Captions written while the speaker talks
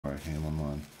came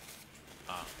online.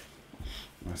 Ah.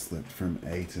 I slept from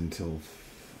 8 until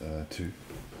 2.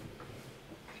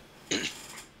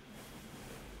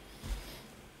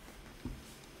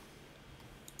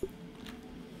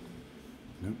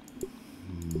 Nope.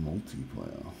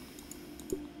 Multiplayer.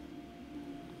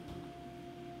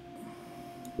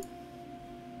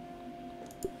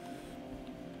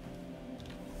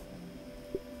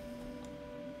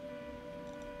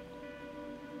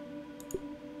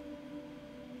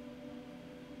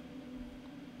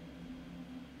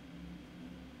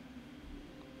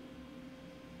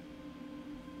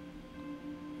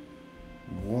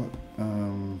 What,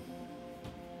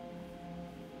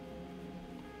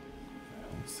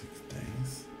 6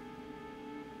 days?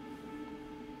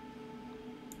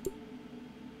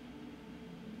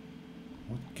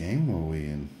 What game were we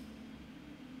in?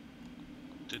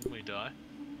 Didn't we die?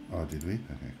 Oh, did we?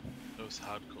 Okay, cool. It was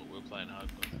hardcore. We were playing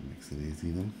hardcore. That makes it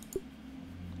easy then.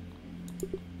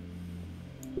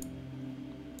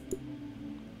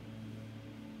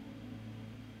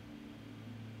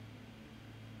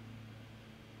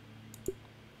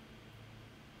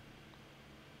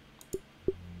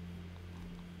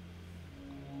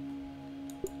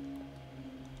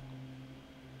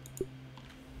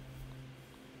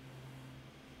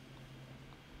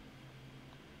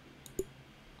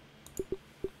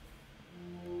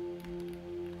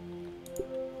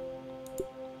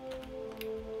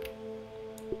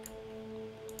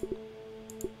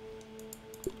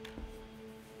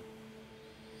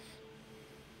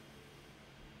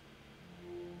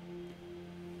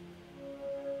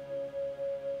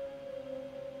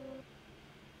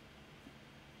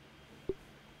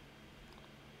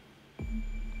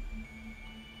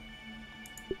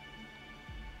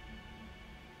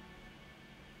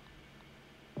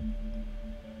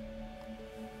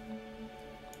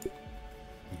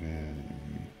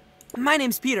 My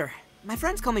name's Peter. My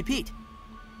friends call me Pete.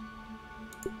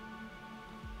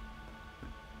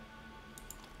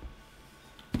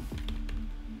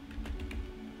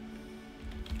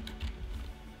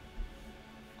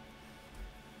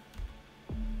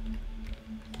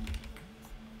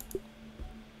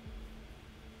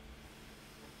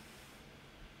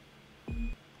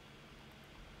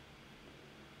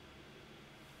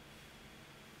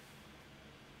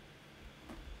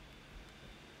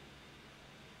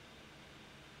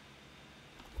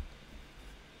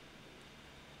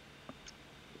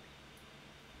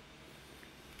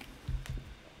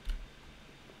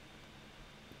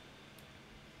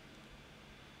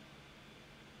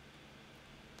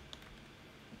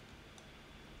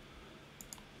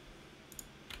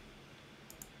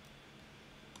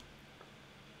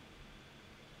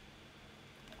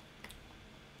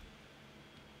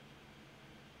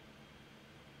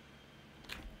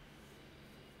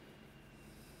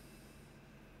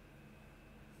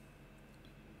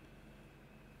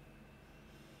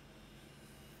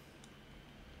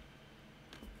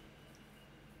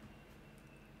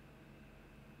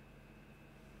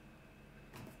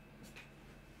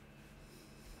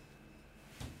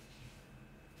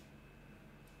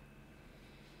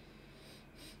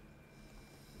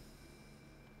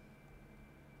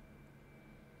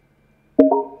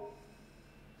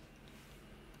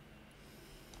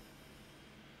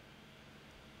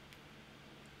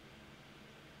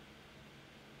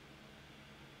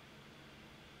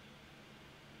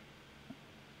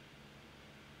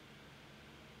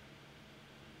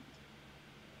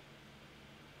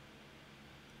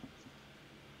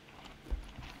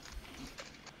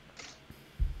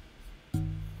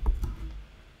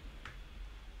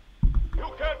 You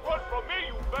can't run from me,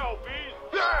 you foul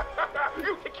beast!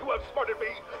 You think you outsmarted me?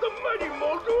 The mighty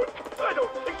Muldoon? I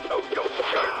don't think so, Yokes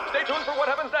Girth! Stay tuned for what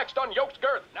happens next on Yokes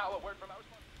Girth. Now a word from our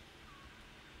sponsor.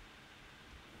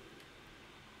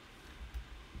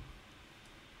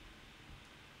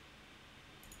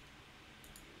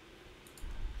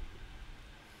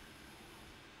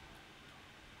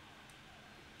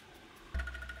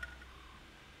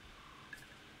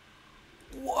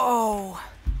 Whoa,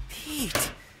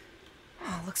 Pete.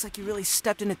 Oh, looks like you really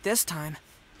stepped in it this time.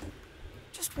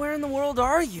 Just where in the world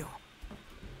are you?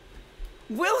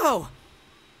 Willow!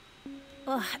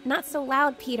 Ugh, not so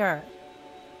loud, Peter.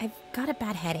 I've got a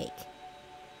bad headache.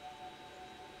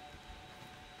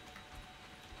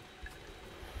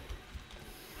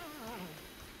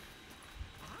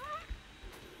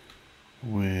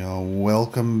 We are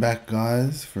welcome back,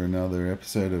 guys, for another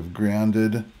episode of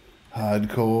Grounded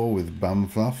Hardcore with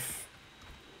Bumfluff.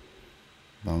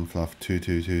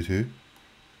 Bumfluff2222.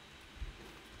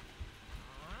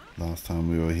 Last time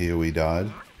we were here, we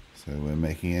died, so we're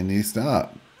making a new start.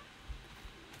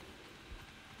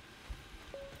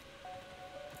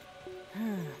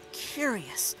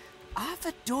 Curious.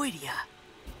 Ophidoidea.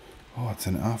 Oh, it's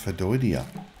an Ophidoidea.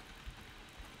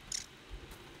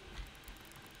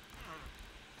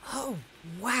 Oh,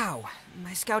 wow.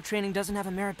 My scout training doesn't have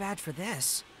a merit badge for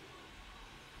this.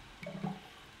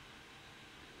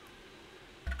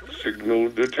 Signal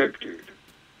detected.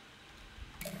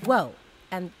 Whoa,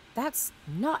 and that's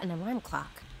not an alarm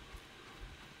clock.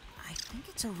 I think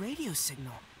it's a radio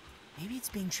signal. Maybe it's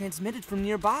being transmitted from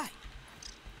nearby.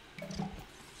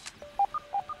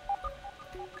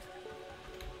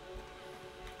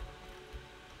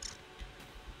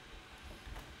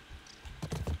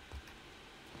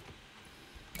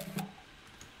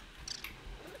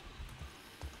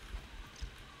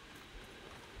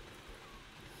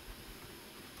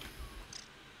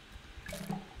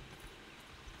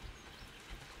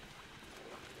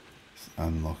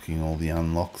 Unlocking all the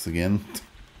unlocks again.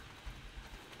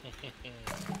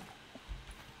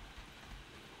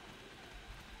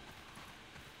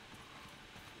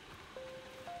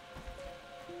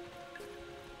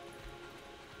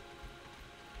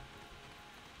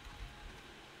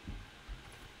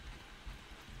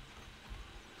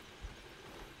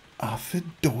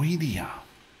 Ophidoidea.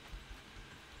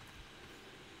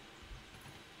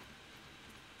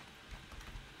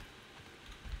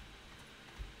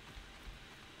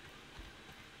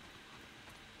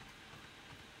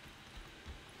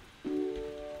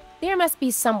 There must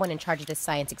be someone in charge of this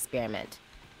science experiment.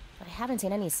 But I haven't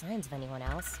seen any signs of anyone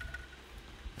else.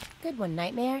 Good one,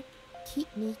 Nightmare.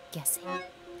 Keep me guessing.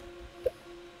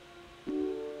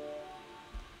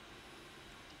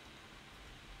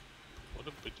 What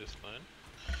did we just learn?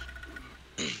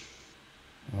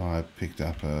 Oh, I picked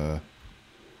up a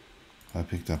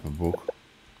book.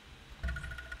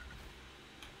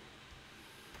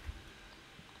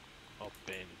 Oh,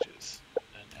 bandages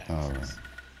and Oh, axes. right.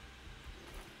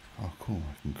 Oh, cool.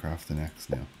 I can craft an axe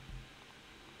now.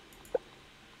 Oh,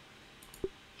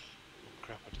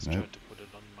 crap, I just Nope. tried to put it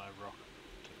on my rock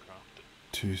to craft it.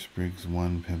 2 sprigs,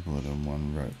 1 pebble, and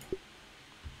 1 rope.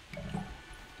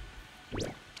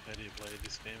 How do you play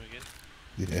this game again?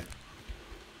 Yeah.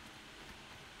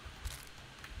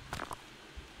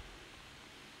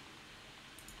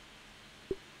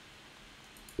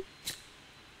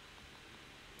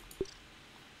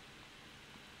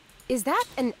 Is that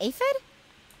an aphid?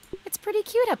 It's pretty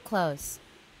cute up close.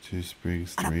 2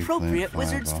 sprigs, 3 An plant appropriate fiber,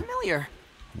 wizard's familiar.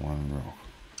 1 rock.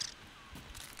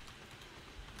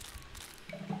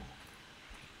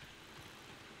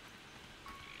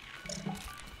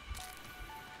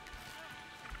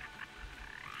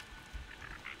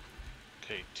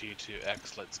 Okay, tier 2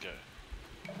 axe, let's go.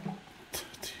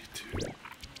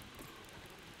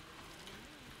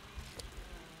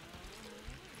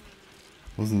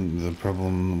 Wasn't the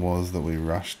problem was that we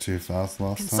rushed too fast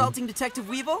last Consulting Detective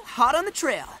Weevil, hot on the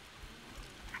trail.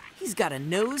 He's got a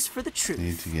nose for the truth. time?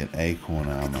 Need to get acorn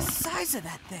armor. The size of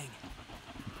that thing.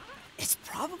 It's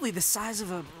probably the size of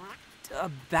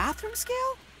a bathroom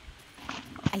scale?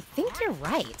 I think you're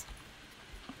right.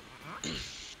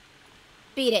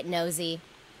 Beat it, Nosy.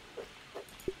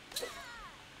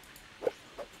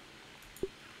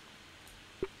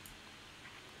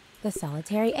 The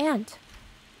solitary ant.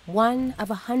 One of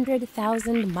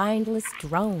 100,000 mindless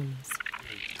drones.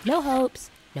 No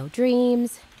hopes, no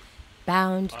dreams.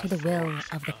 Bound to the will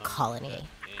of the colony.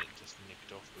 Yeah, just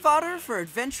nicked off with Fodder my- for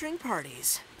adventuring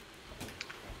parties.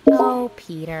 Oh,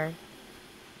 Peter.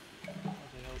 How the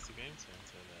hell's the game sound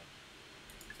so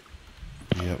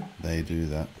loud? Yep, they do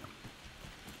that.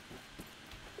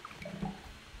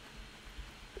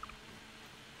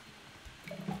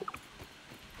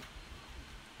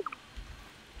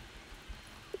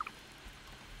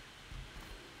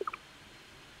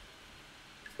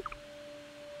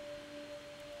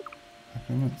 How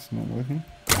come it's not working?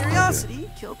 Curiosity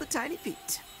killed the tiny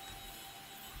Pete.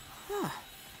 Huh.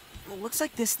 Well, looks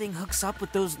like this thing hooks up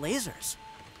with those lasers.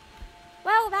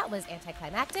 Well, that was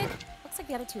anticlimactic. Looks like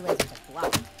the other 2 lasers are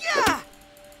blocked. Yeah! Ha!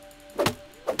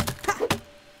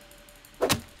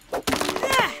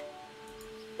 Yeah!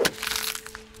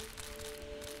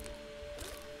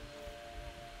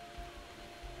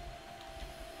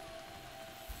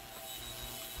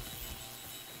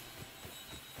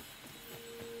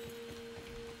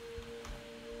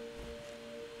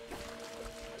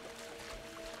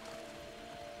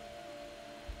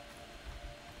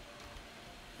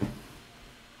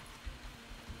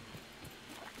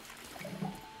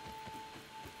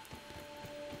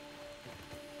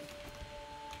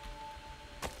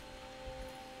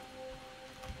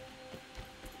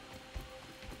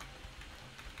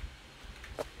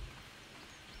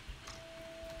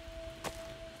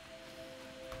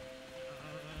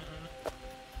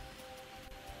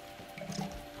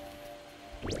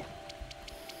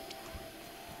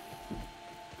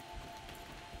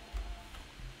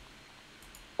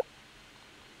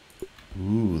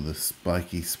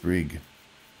 spiky sprig.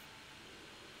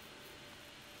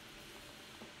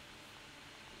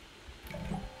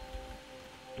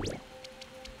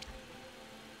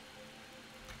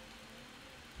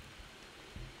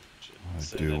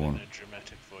 Say do that want- in a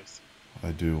dramatic voice.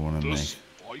 I do want to The make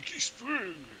spiky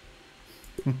spring.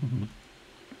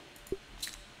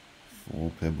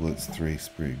 4 pebblets, 3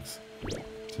 sprigs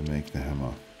to make the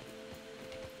hammer.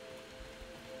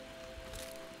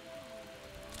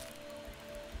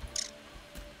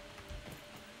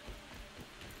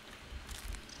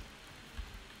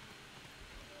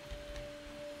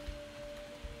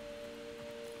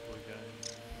 We're going to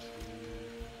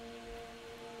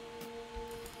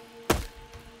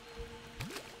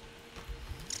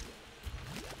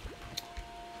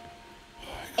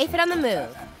 8 on the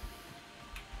move.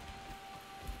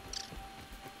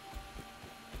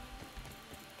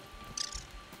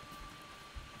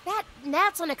 That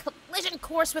gnat's on a collision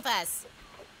course with us.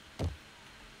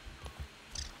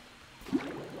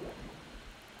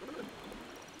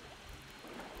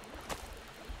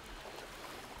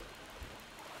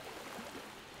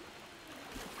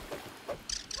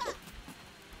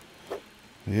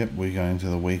 Yep, we're going to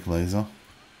the weak laser.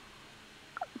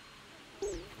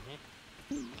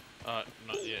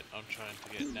 not yet. I'm trying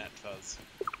to get Nat Fuzz.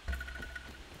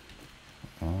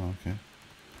 Oh, okay.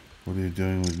 What are you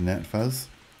doing with Nat Fuzz?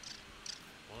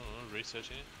 Oh,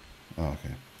 researching it. Oh,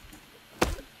 okay.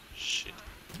 Shit.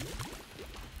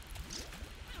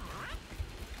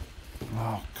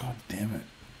 Oh, god damn it.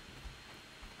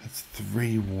 That's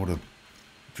 3 water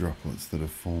droplets that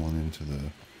have fallen into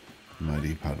the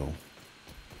muddy puddle.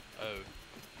 Oh.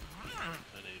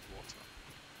 I need water.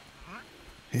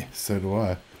 Yeah, so do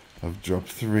I. I've dropped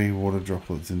 3 water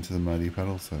droplets into the muddy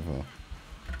puddle so far.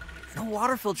 No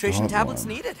water filtration God, tablets wow.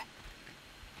 needed.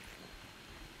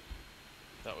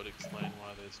 That would explain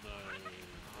why there's no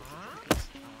water droplets.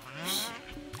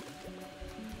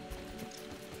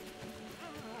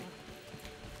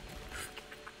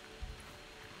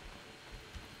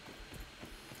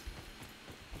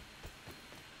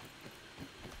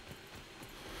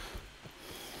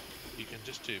 You can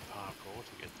just do parkour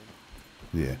to get them.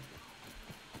 Yeah.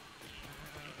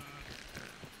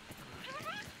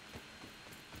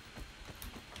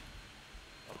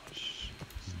 Oh, shit.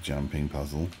 Jumping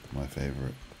puzzle, my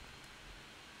favourite.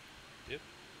 Yep.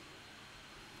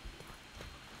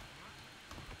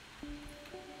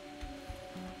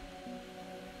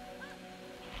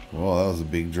 Whoa, that was a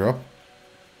big drop.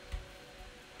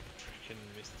 Freaking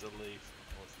missed the leaf.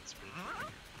 What's the sprint?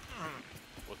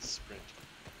 What's sprint?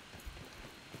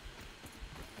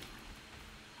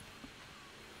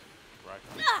 Right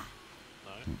click?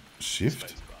 No? Shift?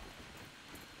 Spacebar.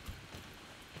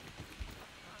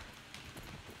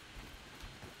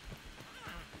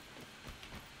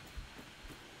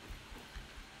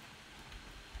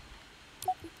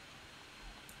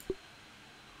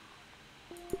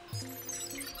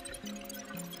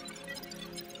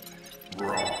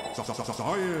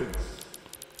 Science!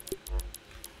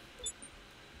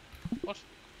 What?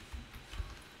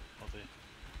 Oh, there.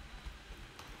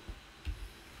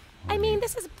 I mean,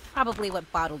 this is probably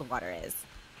what bottled water is.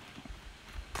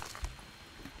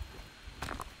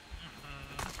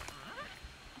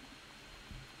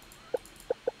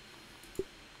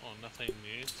 Oh, nothing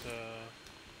new to...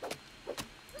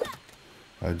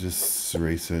 I just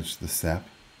researched the sap.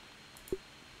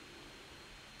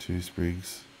 2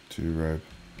 sprigs, 2 rope,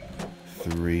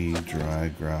 3 dry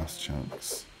grass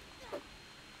chunks.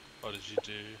 What did you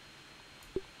do?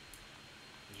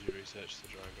 Did you research the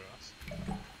dry grass?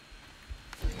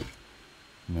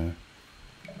 No.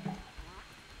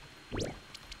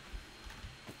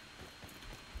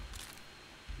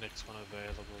 Next one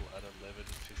available at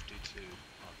 11:52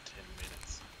 on 10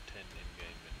 minutes. 10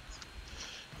 in-game minutes.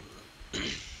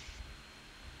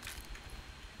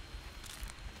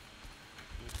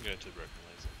 We can go to Broken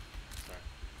Laser. Sorry.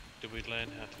 Did we learn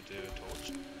how to do a torch?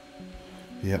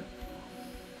 Yep.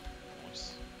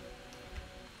 Nice.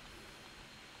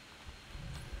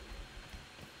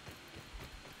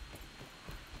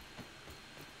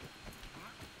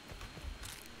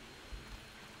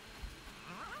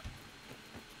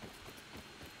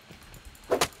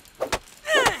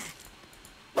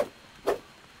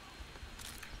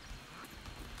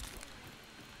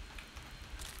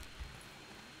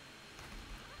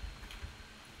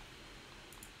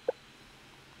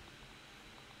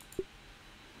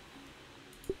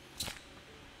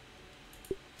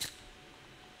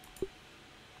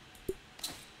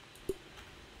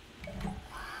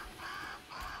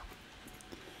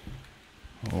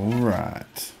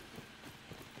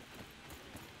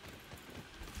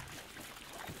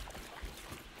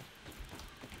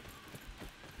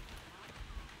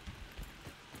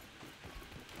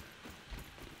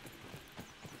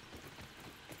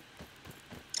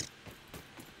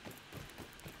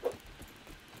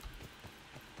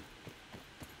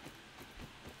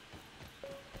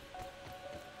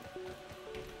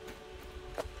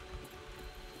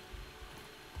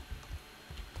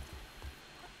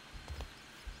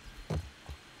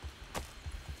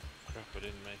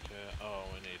 Oh,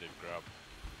 we need a grub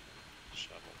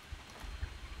shovel.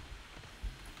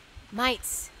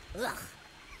 Mites. Ugh.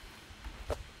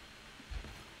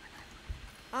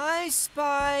 I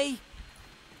spy.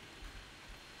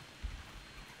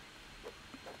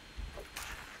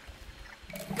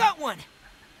 Got one.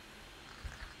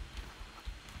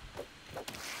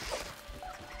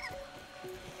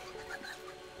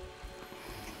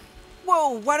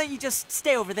 Whoa, why don't you just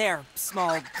stay over there,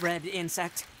 small red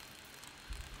insect?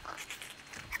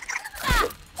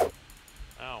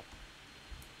 Ow.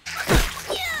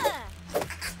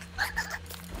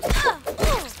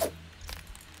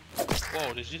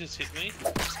 Whoa, did you just hit me?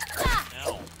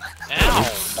 Ow.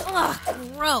 Ow! Ugh,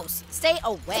 gross. Stay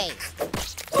away.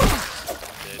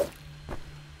 Dead.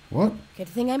 What? Good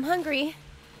thing I'm hungry.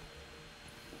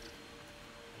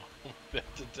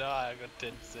 About to die, I got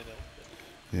 10% health.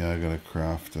 Yeah, I gotta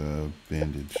craft a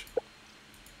bandage.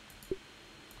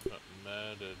 Got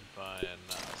murdered by a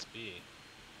spear.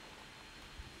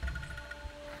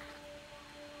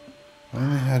 I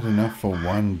only had enough for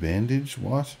one bandage?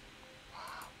 What?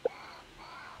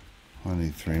 I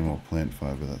need 3 more plant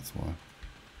fiber, that's why.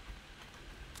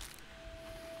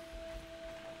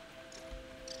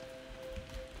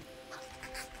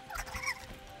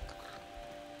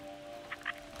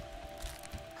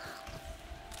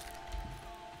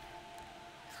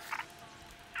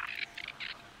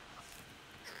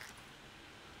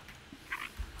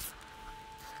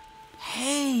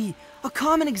 Hey, a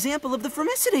common example of the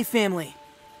Formicidae family.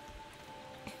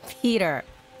 Peter.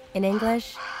 In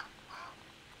English?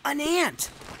 An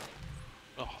ant.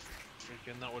 Oh,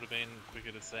 freaking, that would have been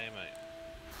quicker to say,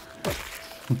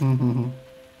 mate.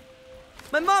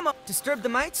 My mama disturb the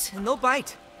mites and they'll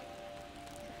bite.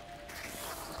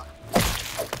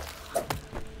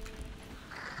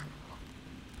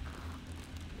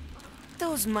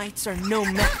 Those mites are no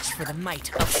match for the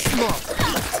might of Schmuck.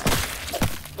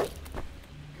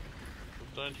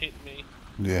 Don't hit me.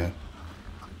 Yeah.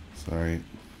 Sorry.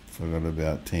 Forgot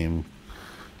about team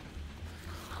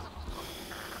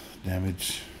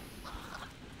damage.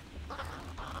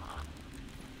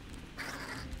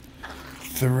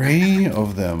 3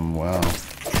 of them. Wow.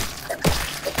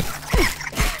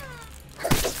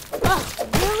 Ugh,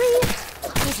 really?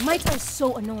 Those mites are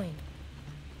so annoying.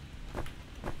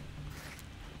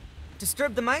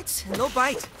 Disturb the mites and they'll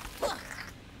bite.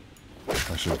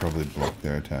 I should probably block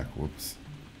their attack. Whoops.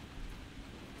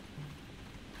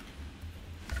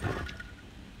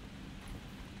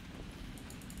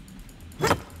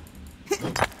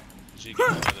 Did you get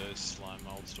one of those slime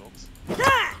mold stalks?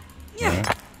 Ah! Yeah.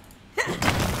 Yeah. Yeah, I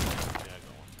got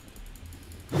one.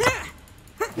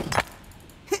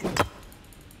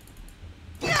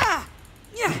 Yeah.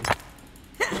 Yeah.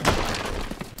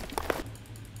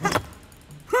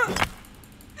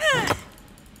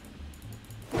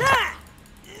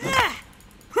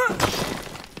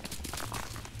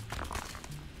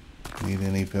 Need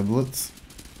any piblets?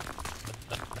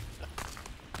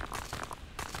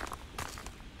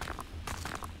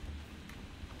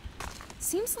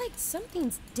 Seems like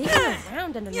something's digging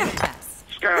around underneath us.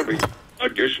 Scabby.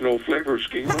 Additional flavor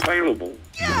scheme available.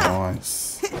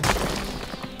 Nice. White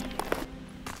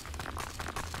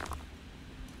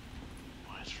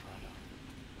Rider.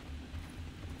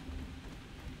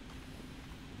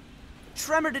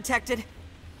 Tremor detected.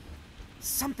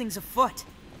 Something's afoot.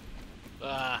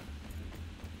 Ah!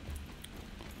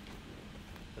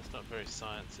 That's not very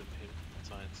sciencey of him.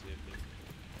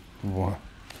 What?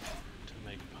 To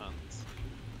make puns.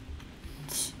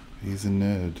 He's a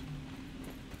nerd.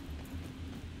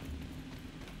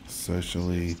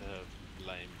 Socially, Seems to have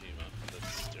lame humour. That's a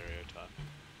stereotype.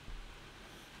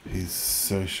 he's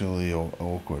socially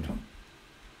awkward. Ooh,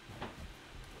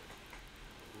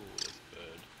 there's a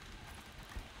bird.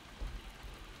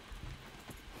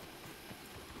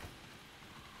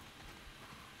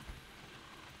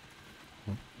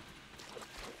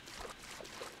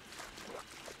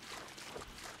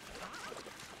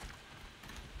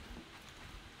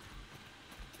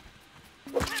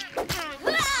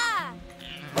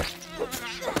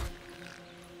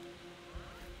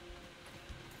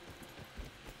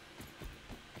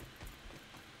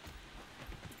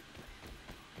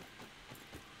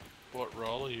 What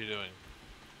role are you doing?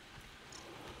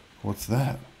 What's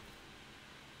that?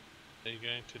 Are you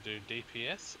going to do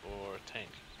DPS or a tank?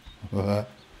 I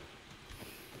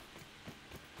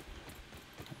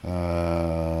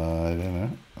don't know.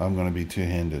 I'm gonna be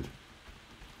two-handed.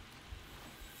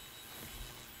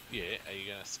 Yeah, are you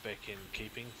going to spec in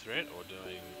keeping threat or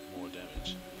doing more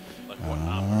damage? Like what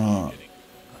armor are you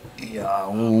getting? Yeah,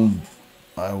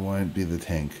 I won't be the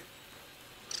tank.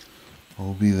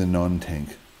 I'll be the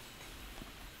non-tank.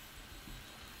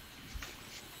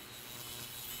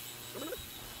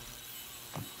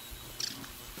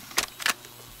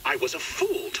 was a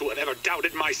fool to have ever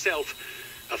doubted myself.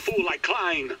 A fool like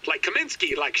Klein, like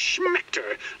Kaminsky, like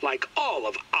Schmechter, like all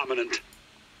of Ominent.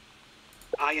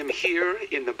 I am here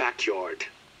in the backyard.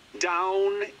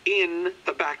 Down in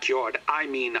the backyard. I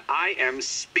mean, I am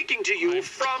speaking to you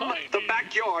from the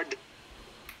backyard.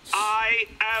 I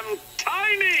am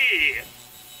tiny!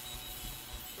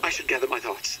 I should gather my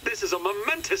thoughts. This is a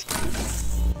momentous...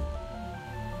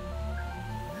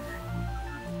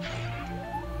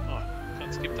 Oh,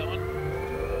 can't skip that one.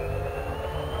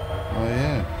 Oh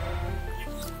yeah.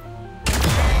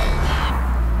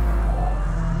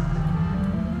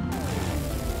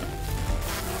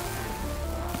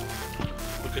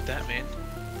 Look at that, man.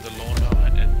 The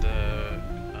lawnmower and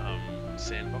the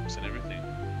sandbox and everything.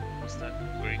 What's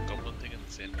that green goblin thing in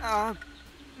the sandbox?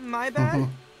 My bad?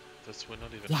 We're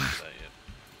not even Yeah. on that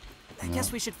yet. I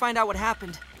guess we should find out what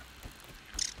happened.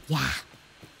 Yeah.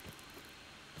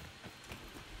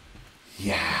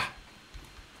 Yeah.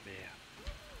 Yeah.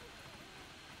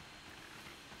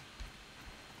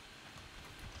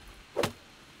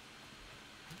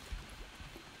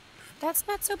 That's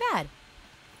not so bad.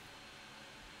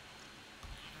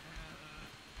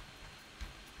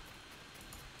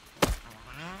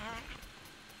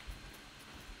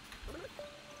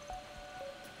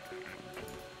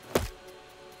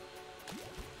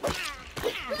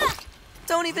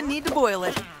 Don't even need to boil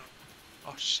it.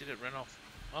 Oh shit, it ran off.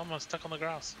 Oh, I'm stuck on the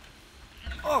grass.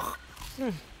 Ugh.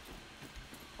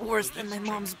 Worse than my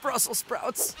mom's Brussels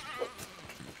sprouts.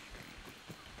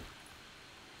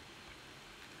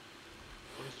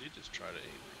 What did you just try to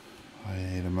eat?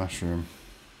 I ate a mushroom.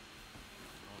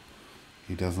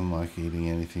 He doesn't like eating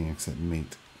anything except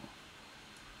meat.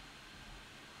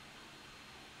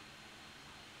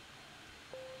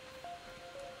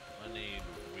 I need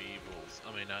weevils.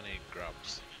 I need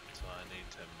grubs. So I need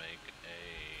to make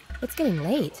a... It's getting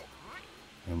late.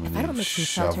 And we If I don't need make some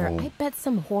shelter, shovel. I bet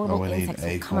some horrible we need insects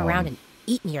will come around acorn. and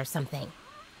eat me or something.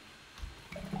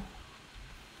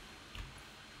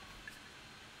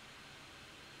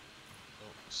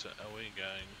 Oh, so are we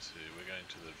going to... We're going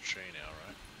to the tree now,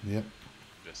 right? Yep.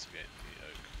 Investigate the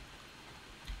oak.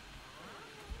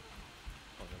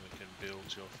 Oh, then we can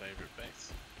build your favorite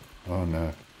base. Oh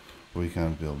no. We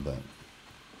can't build that.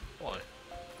 Why?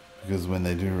 Because when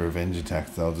they do revenge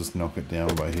attacks, they'll just knock it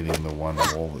down by hitting the one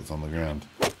wall that's on the ground.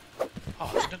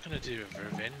 Oh, they're not going to do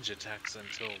revenge attacks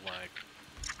until, like,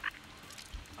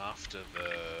 after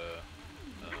the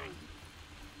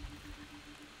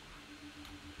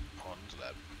pond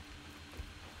lab.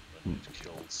 When we've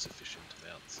killed sufficient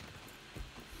amounts.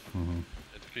 Mhm.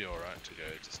 It'd be alright to go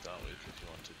to start with if you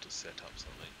wanted to set up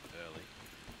something early.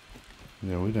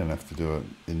 Yeah, we don't have to do it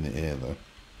in the air though.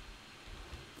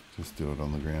 Just do it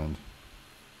on the ground.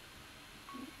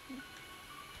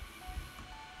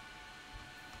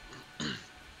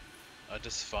 I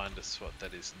just find a spot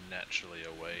that is naturally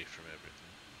away from everything.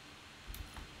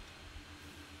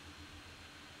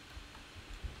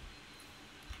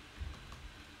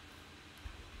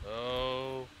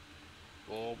 Oh,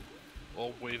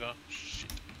 Orb Weaver.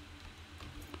 Shit.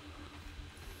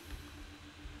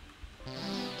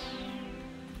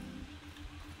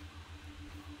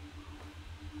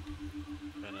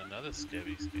 And another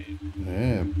scabby scheme.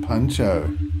 Yeah,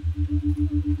 Puncho.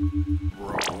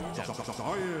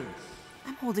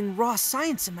 I'm holding raw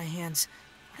science in my hands.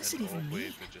 What does it And even Orb mean?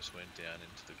 Weaver just went down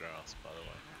into the grass, by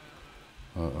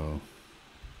the way. Uh-oh.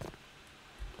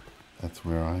 That's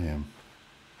where I am.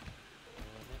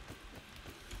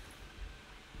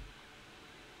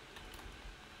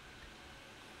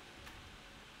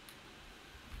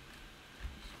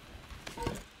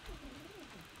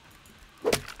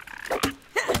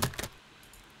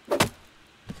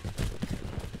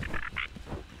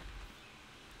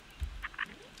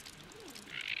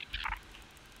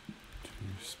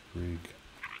 Sprig.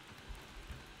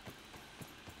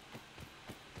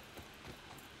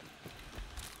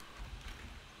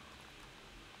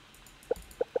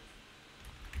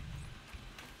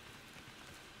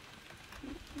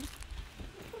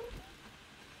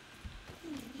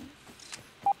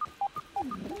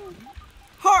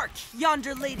 Hark,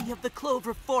 yonder lady of the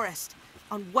Clover Forest.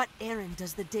 On what errand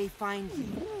does the day find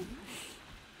you?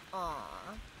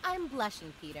 Aw, I'm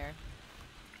blushing, Peter.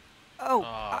 Oh,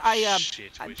 Oh,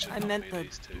 shit, we should I not meant be the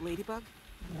these two. ladybug.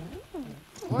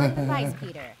 Word of advice,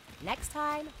 Peter. Next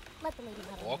time, let the lady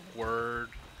have a moment. Awkward.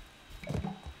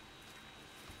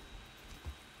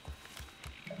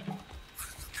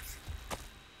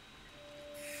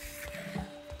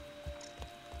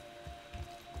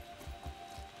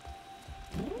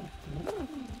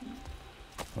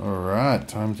 Alright,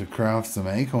 time to craft some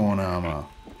acorn armor.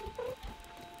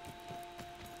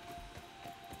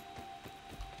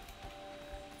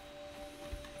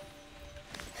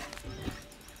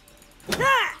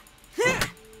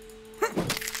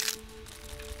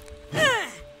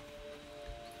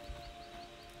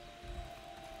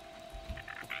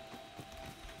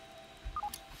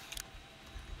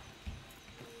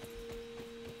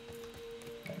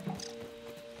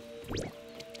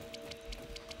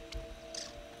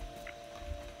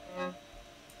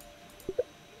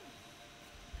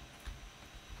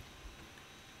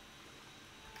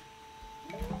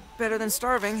 better than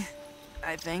starving,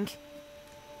 I think.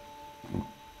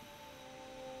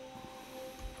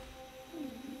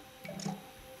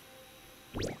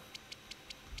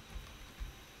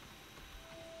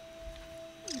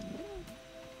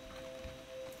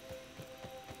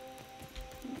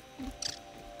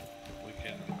 We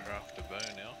can craft a bow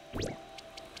now.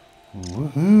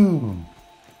 Woohoo!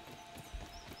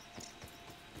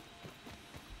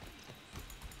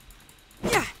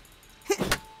 Yeah.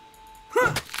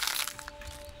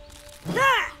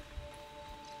 Ah!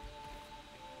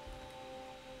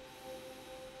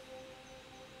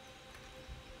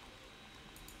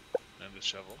 And a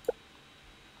shovel.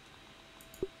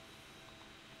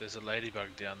 There's a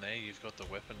ladybug down there. You've got the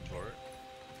weapon for it.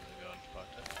 Go and fight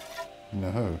it.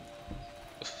 No.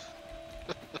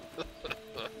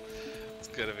 It's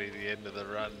gonna be the end of the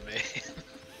run, man.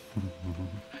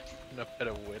 No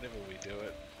matter whenever we do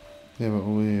it. Yeah, but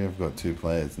we have got 2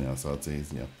 players now, so it's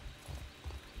easier.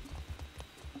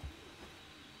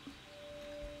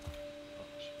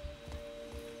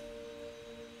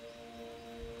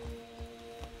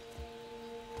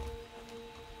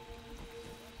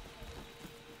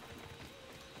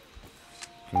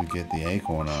 Gotta get the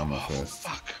acorn armor first.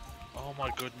 Fuck! Oh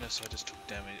my goodness! I just took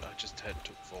damage. I just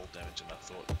took fall damage, and I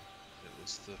thought it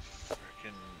was the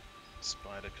frickin'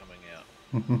 spider coming out.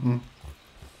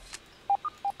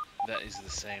 That is the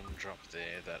same drop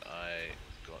there that I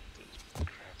got the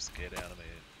crap scared out of me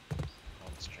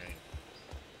on stream.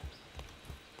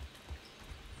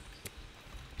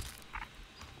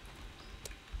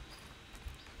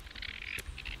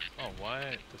 Oh,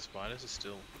 why the spiders are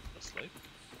still asleep?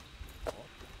 What?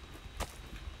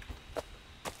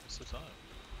 What's the time?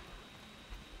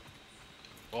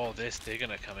 Oh, they're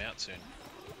gonna come out soon.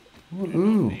 They're not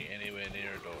Woohoo! be anywhere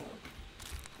near it all.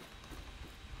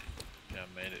 Yeah, I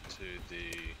made it to the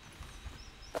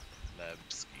lab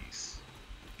skis.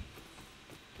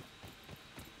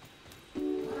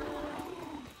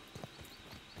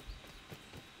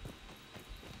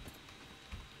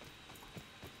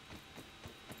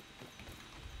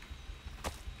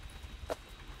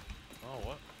 Oh,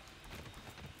 what?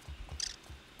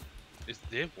 Is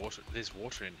there water? There's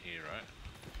water in here, right?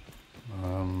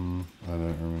 I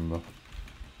don't remember.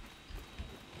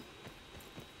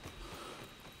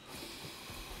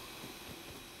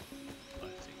 I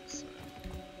think so.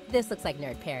 This looks like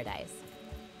nerd paradise.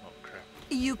 Oh crap.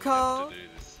 You We have call? to do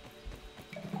this.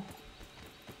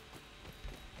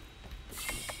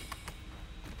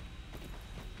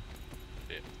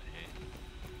 Bit here.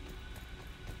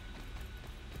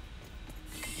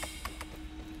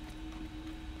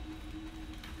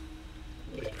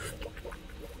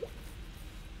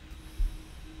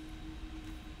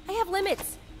 I have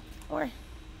limits. Or,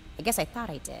 I guess I thought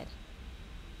I did.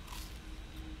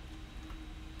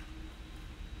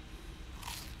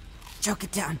 Choke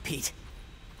it down, Pete.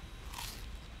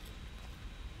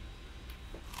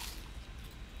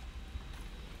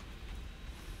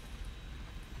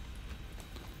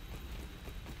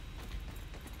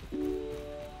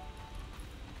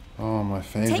 Oh, my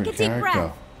favorite Take a deep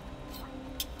character.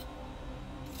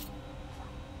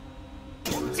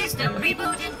 breath. System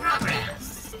reboot in progress.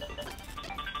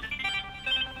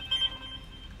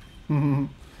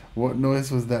 What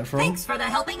noise was that from? Thanks for the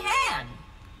helping hand.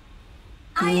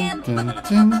 I am Dun, dun,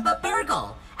 dun.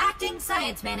 Burgle, acting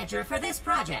science manager for this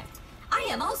project. I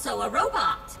am also a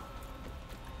robot.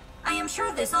 I am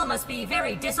sure this all must be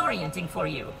very disorienting for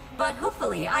you, but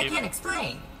hopefully I can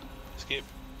explain. Skip.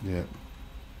 Yeah.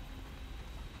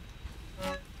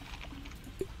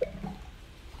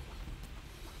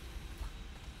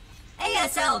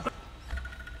 ASL.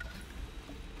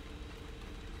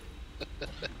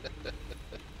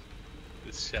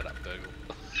 Just shut up, Burgle.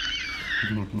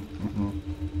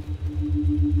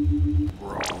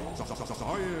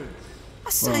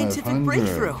 A scientific 500.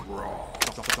 breakthrough.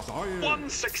 One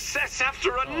success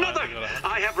after another!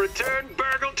 I I have returned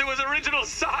Burgle to his original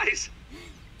size!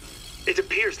 It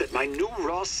appears that my new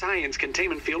raw science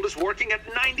containment field is working at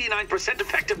 99%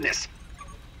 effectiveness.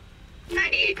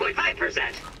 98.5%.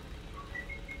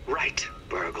 Right,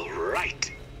 Burgle,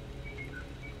 right.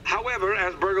 However,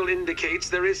 as Burgle indicates,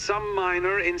 there is some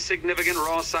minor, insignificant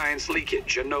raw science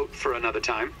leakage. A note for another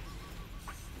time.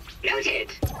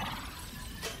 Noted.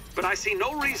 But I see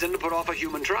no reason to put off a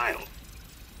human trial.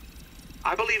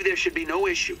 I believe there should be no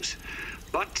issues.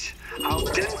 But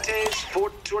audentes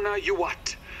fortuna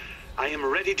juvat. I am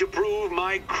ready to prove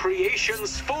my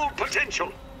creation's full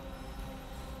potential.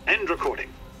 End recording.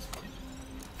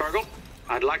 Burgle,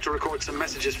 I'd like to record some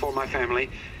messages for my family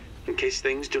in case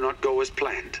things do not go as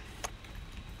planned.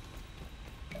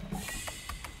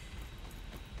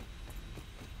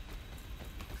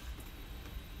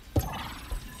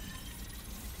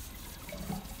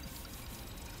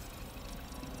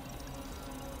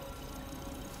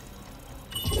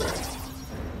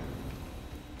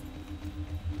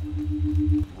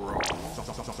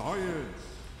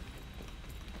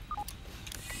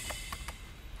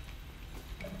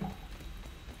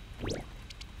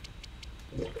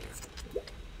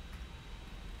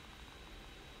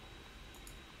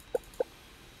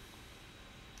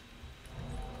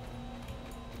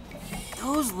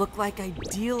 Those look like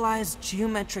idealized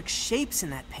geometric shapes in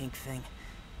that pink thing.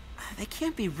 They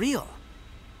can't be real.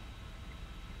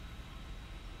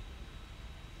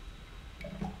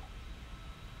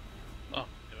 Oh,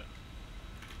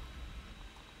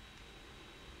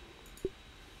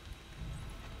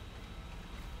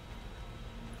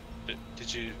 damn it.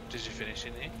 Did you finish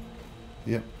in here?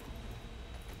 Yep.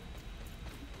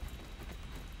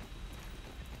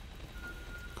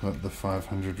 Got the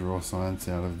 500 raw science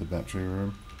out of the battery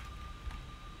room.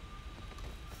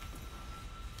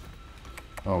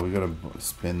 Oh, we gotta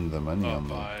spend the money on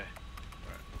them. Right.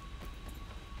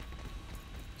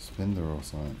 Spend the raw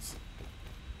science.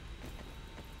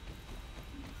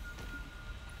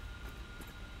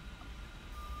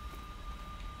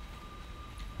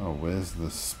 Oh, where's the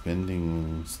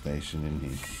spending station in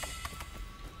here?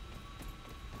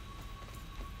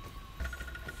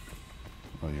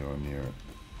 Oh, you're near it.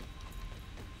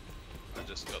 I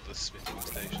just got the smithing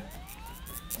station.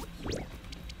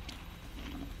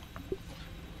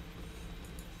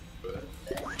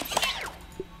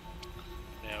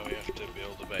 Now we have to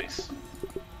build a base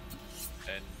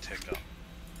and tech up.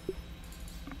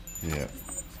 Yeah.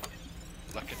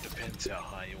 Like, it depends how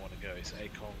high you want to go. Is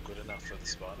Acorn good enough for the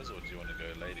spiders, or do you want to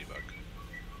go Ladybug?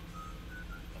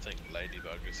 I think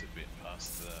Ladybug is a bit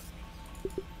past the...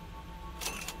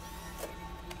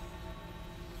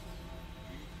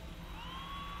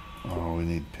 Oh, we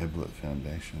need Pebblet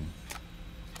Foundation.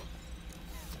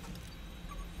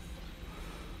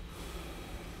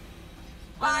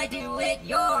 Why do it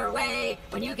your way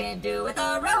when you can do it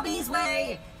the Roby's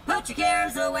way? Put your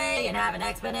cares away and have an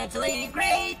exponentially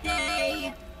great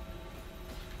day.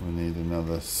 We need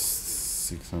another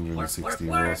 660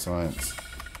 raw work. science.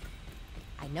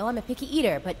 I know I'm a picky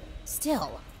eater, but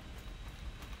still.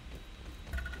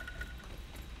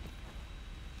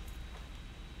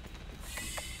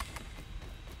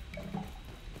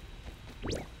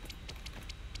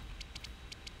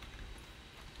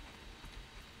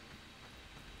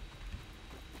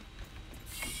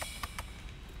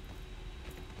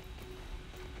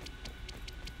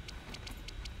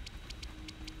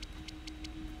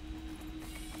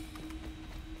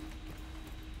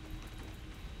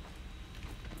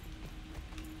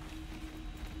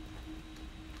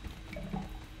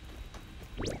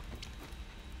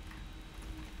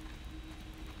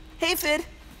 Hey, Fid.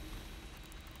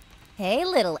 Hey,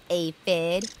 little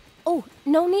aphid. Oh,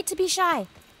 no need to be shy.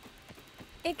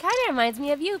 It kind of reminds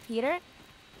me of you, Peter.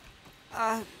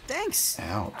 Thanks.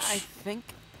 Ouch. I think.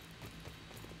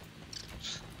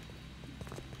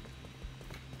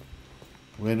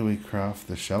 Where do we craft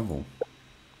the shovel?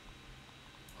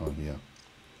 Oh, here.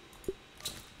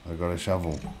 I got a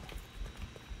shovel.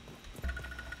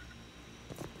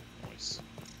 Nice.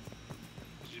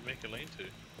 Did you make a lean-to?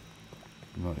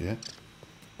 Not yet.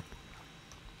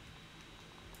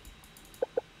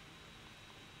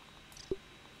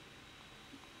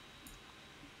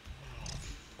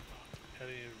 How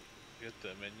do you get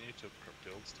the menu to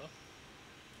build stuff?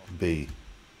 B.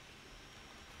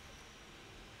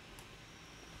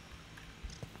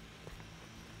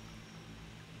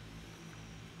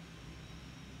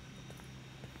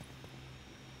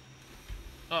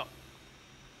 Oh!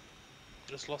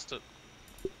 Just lost it.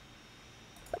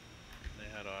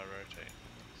 Now how do I rotate?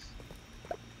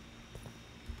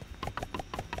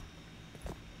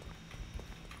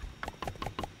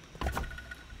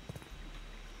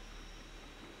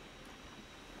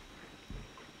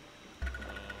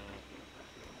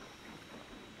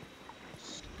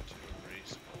 To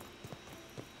respawn.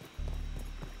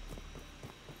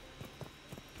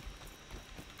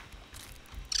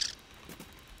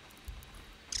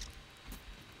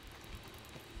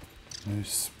 No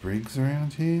sprigs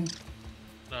around here?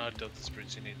 No, I don't the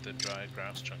sprigs, you need the dry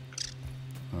grass chunk.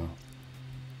 Oh.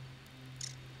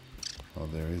 Oh,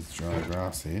 there is dry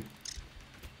grass here.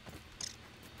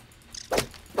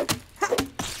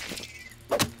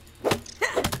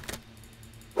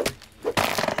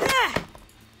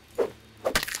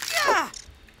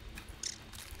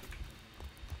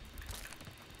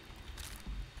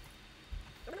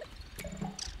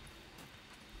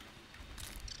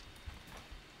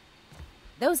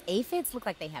 Those aphids look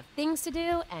like they have things to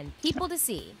do and people to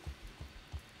see.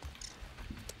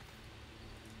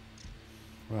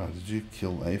 Wow, did you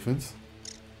kill aphids?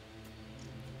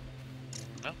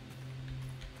 No?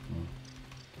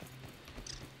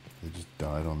 They just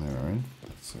died on their own?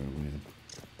 That's so weird.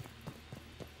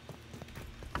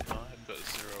 No, I've got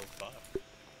 0-5.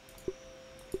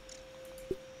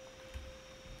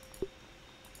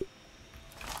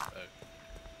 Oh.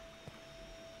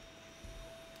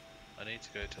 I need to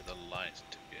go to the light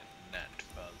to get gnat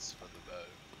fuzz for the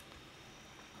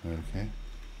bow. Okay.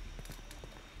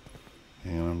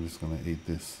 Hang on, I'm just gonna eat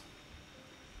this.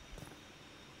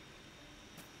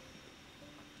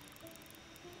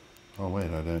 Oh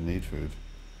wait, I don't need food.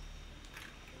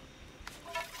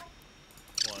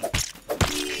 Why?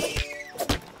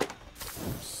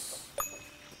 Oops.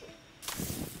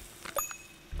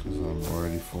 Because I'm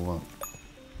already full up.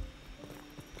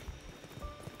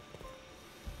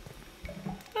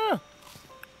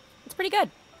 It's pretty good.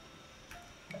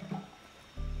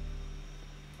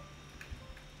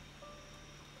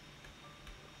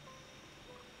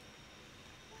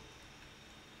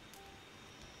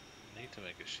 Need to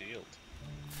make a shield.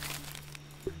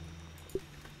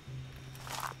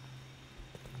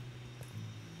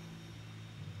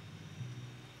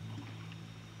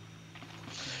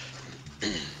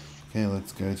 Okay,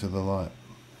 let's go to the light.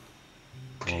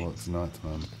 Well, it's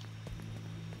nighttime.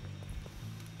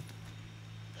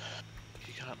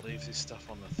 You can't leave this stuff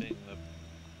on the thing.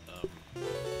 The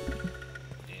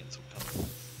ants will come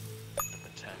and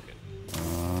attack it.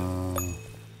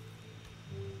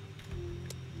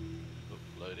 Oop,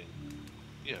 loading.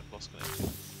 Yeah, lost connection.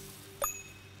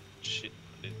 Shit,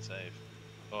 I didn't save.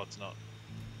 Oh, it's not.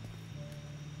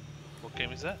 What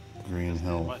game is that? Green Isn't it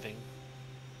Hell. my thing?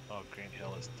 Oh, Green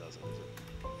Hell doesn't, is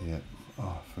it? Yeah.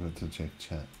 Oh, I forgot to check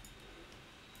chat.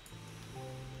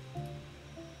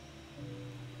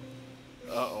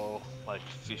 Uh-oh, like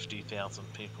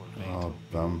 50,000 people in Oh,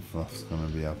 Bumfluff's gonna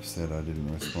be upset I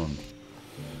didn't respond.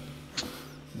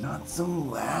 Not so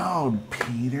loud,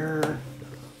 Peter.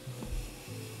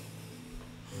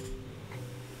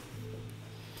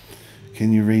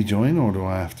 Can you rejoin or do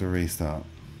I have to restart?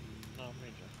 No, I'm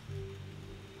reading.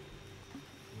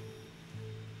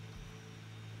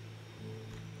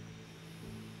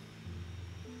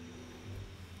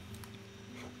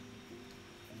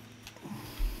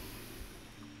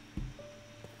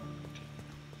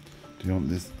 Do you want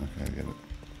this? Okay, I get it.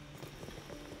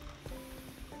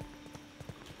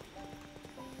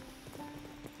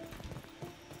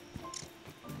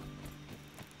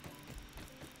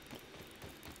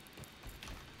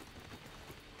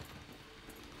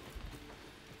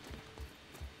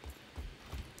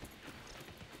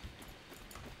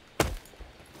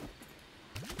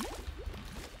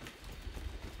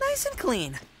 Nice and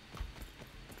clean.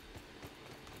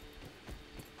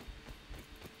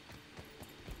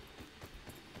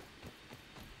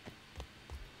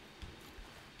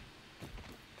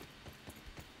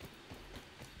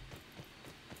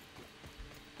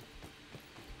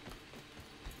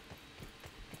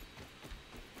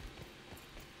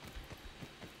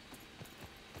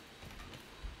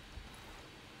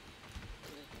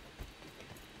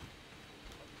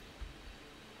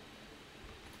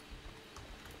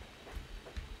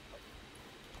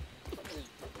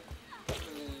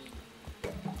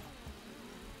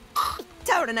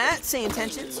 Tower to Nat, say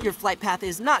intentions. Your flight path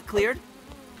is not cleared.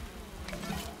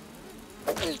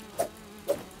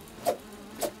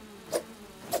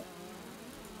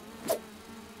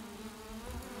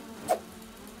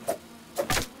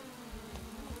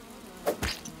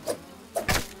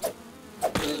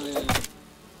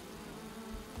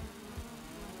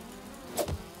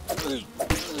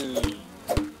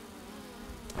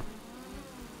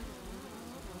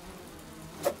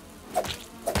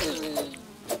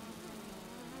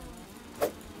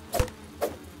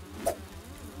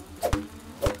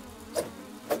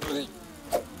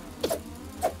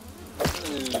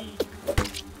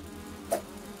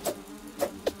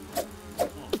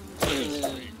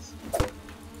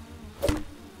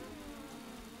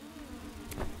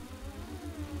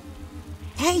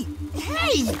 Hey!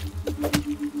 Hey!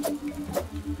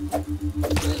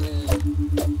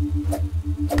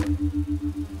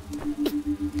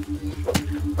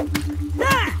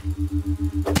 Ah!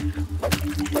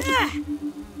 Ah!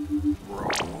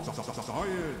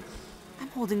 I'm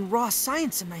holding raw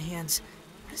science in my hands.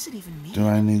 What does it even mean? Do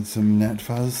I need some gnat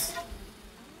fuzz?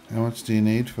 How much do you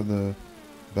need for the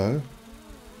bow?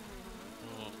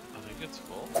 I think it's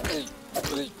 4.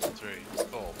 3.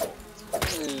 4.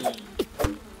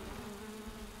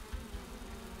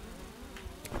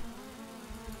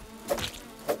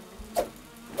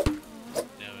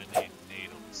 Now we need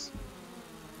needles.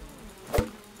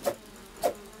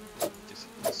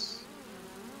 Distance.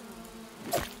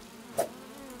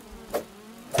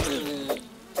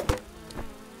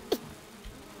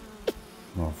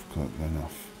 Oh, I've got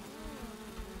enough.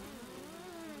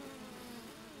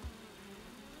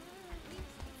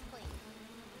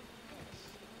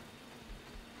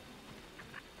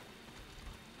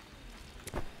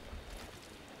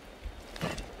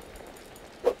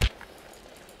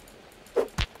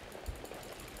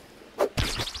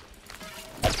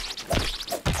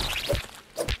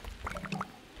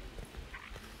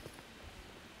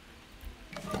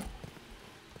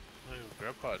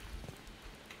 rope pod.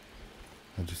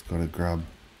 I just got a grub.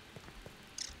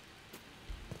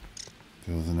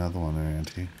 There was another one around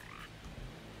here.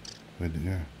 Where'd it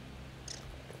go?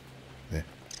 There.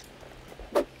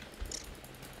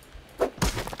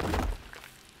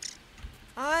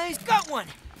 I got one!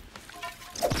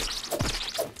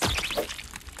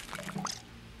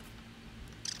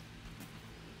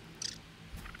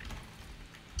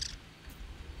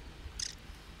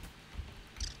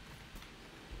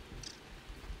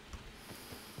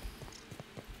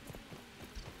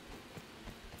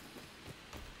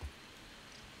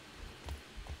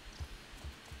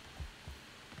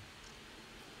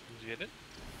 Did you get it?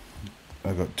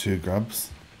 I got 2 grubs.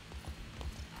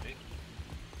 Okay.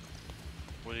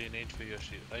 What do you need for your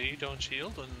shield? Are you doing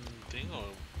shield and thing or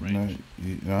range?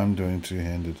 No, I'm doing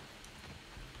 2-handed.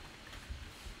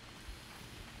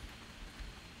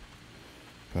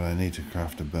 But I need to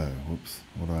craft a bow. Whoops.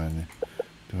 What do I need?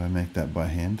 Do I make that by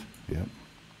hand? Yep.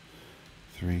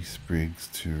 3 sprigs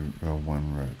to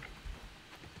 1 rope.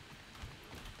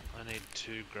 I need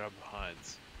 2 grub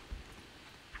hides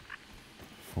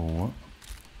For what?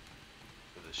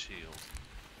 for the shield.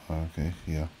 Okay,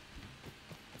 yeah.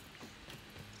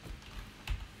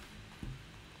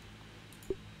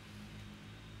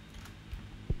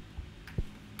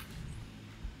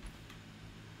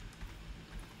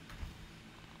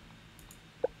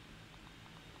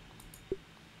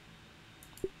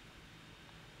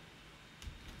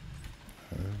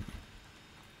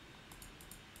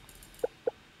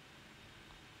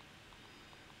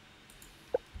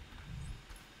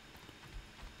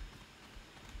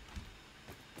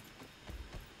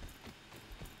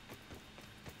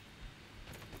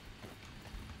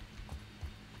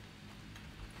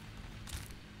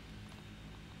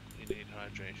 You need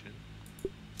hydration.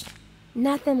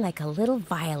 Nothing like a little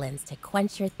violence to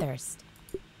quench your thirst.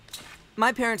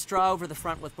 My parents draw over the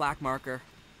front with black marker.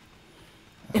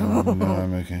 No,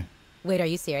 I'm okay. Wait, are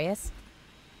you serious?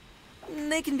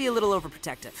 They can be a little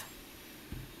overprotective.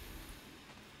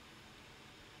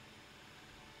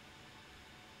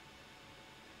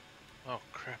 Oh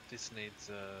crap, this needs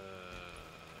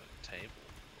a table,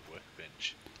 a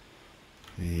workbench.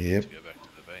 Yep. To go back to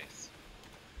the base.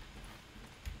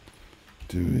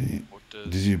 Do we... What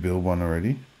Did does... you build one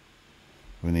already?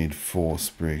 We need 4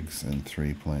 sprigs and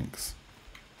 3 planks.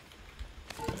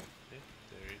 Okay,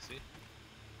 they're easy.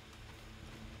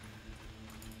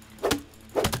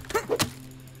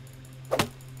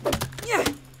 Yeah.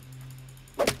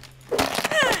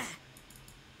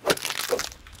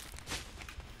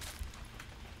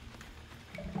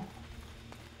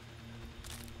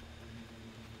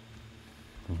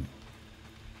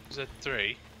 Is that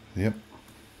 3? Yep.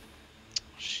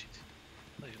 Oh, shit.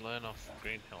 Let you learn off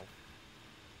Green Hill.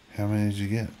 How many did you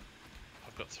get?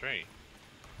 I've got 3.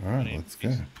 Alright, Need let's go.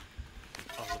 these.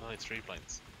 Oh, there's only 3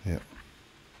 planes. Yep.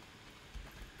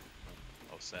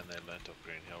 I was saying they learnt off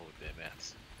Green Hill with their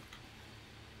maths.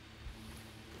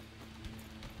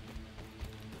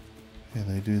 Yeah,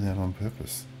 they do that on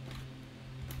purpose.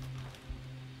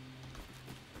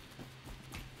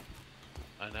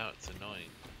 I know it's annoying.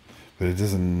 But it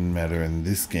doesn't matter in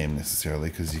this game necessarily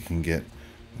because you can get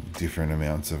different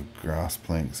amounts of grass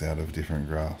planks out of different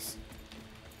grass.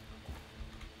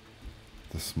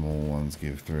 The small ones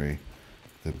give 3.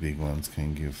 The big ones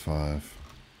can give 5.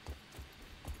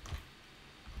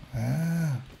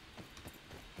 Ah!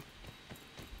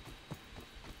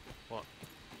 What?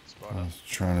 I Spider? was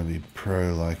trying to be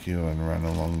pro like you and run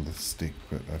along the stick,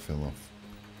 but I fell off.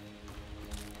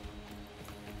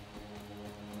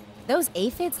 Those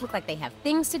aphids look like they have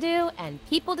things to do and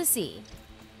people to see.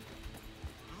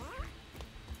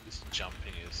 This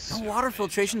jumping is... No so water bad.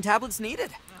 filtration tablets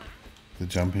needed. The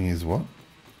jumping is what?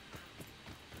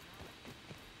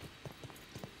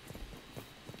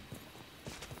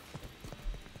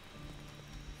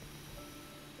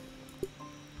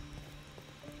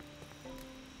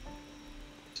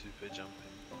 Super jumping.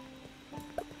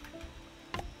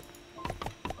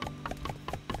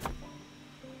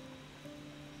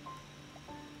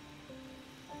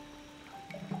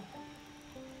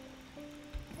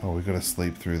 Oh, we gotta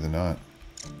sleep through the night.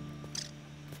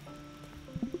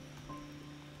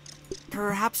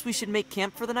 Perhaps we should make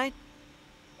camp for the night?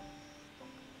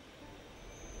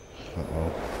 Uh-oh.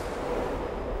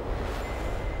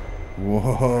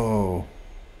 Whoa!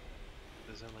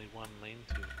 There's only one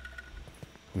lean-to.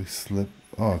 We slipped.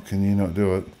 Oh, can you not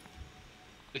do it?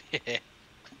 Yeah.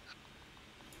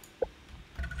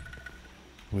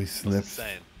 We What's it slipped.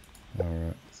 saying?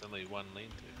 Alright. There's only one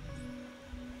lean-to.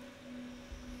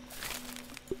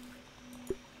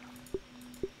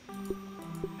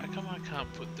 How come I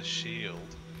can't put the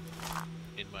shield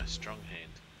in my strong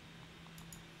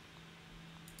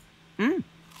hand.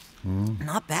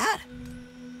 Not bad.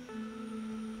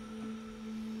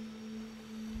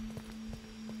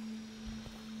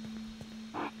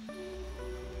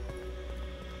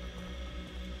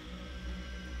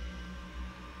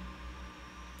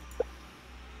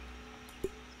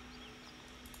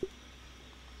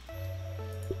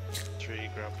 Three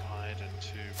grub hide and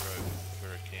 2 rope for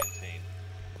a canteen.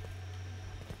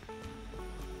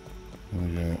 There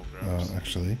we go.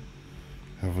 Actually,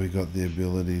 have we got the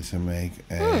ability to make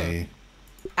a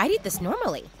I'd eat this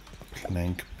normally.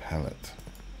 plank pallet?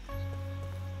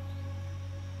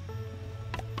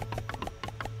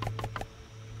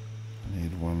 I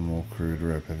need one more crude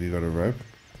rope. Have you got a rope?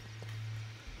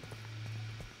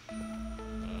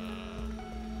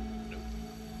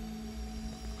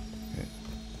 Nope. Okay.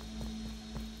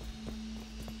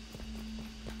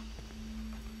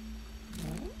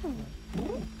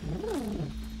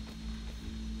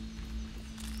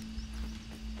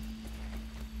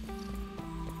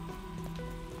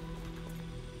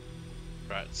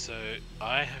 Right, so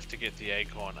I have to get the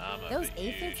acorn armor, Those but you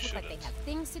aphids look like they shouldn't. have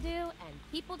things to do and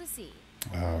people to see.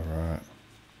 All right.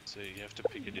 So you have to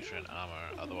pick a different armor,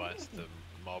 otherwise the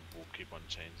mob will keep on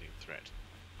changing threat.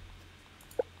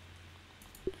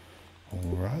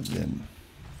 All right then.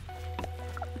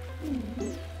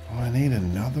 Oh, I need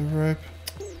another rope.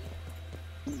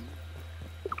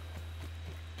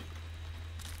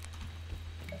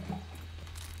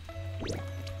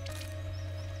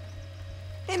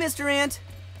 Hey, Mr. Ant.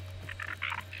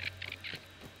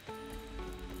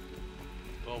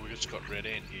 Oh, we just got red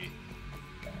ant here.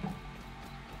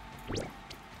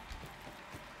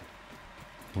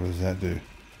 What does that do?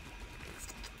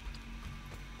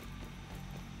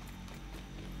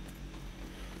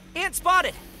 Ant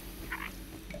spotted.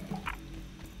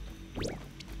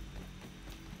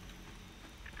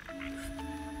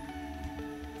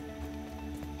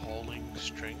 Hauling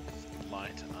strength,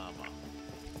 light armor.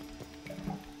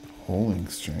 Hauling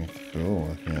strength. Cool.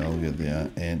 Okay, I'll get the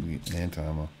ant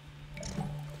armor.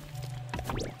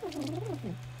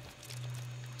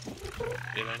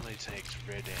 It only takes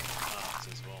red ant parts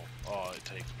as well. Oh, it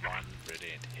takes 1 red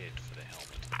ant head for the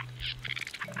helmet.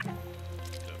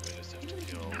 So we just have to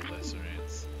kill lesser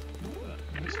ants.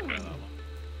 Use red armor.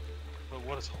 Well,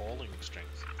 what is hauling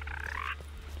strength?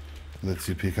 Lets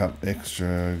you pick up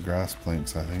extra grass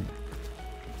planks, I think.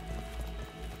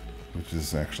 Which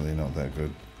is actually not that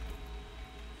good.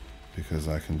 Because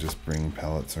I can just bring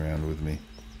pallets around with me.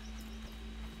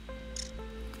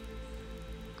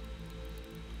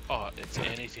 Oh, it's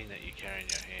anything that you carry in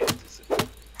your hands, is it?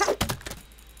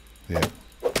 Yeah.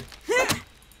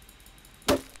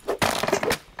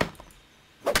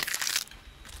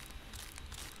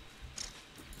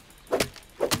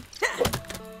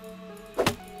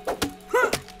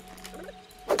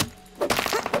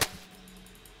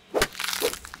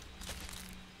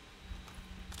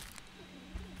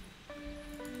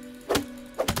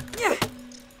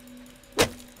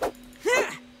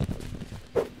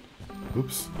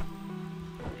 Oops.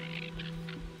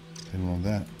 Didn't want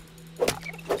that.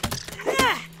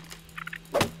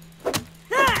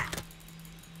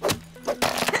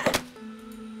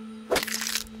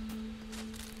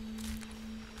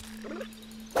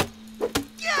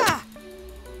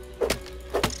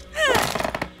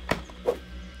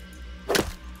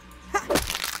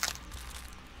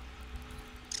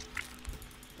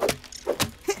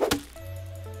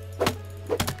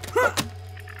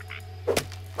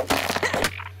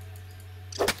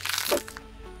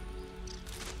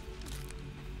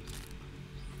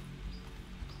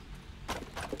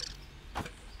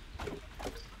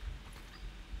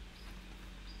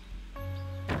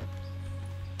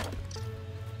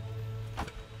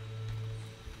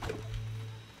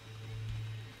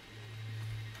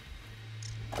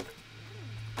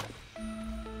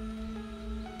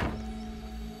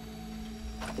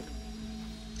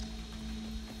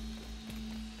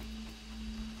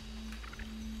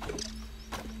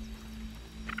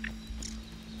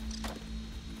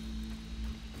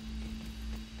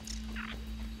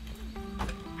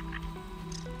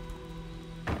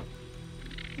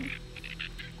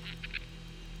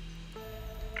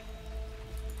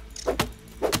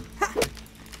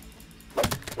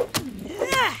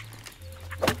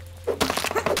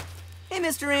 Hey,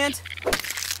 Mr. Ant.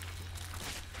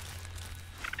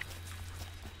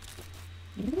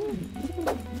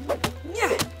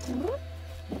 Yeah.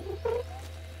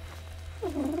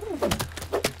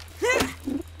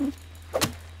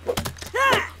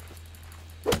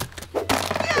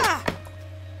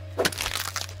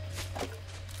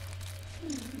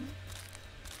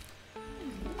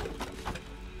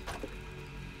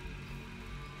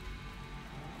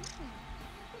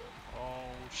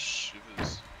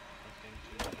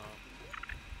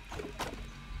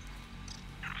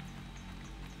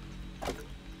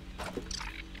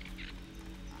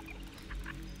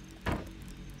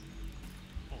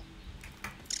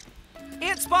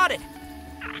 Spotted!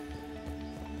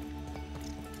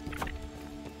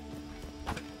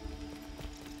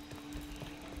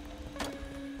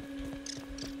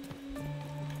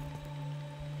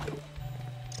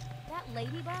 That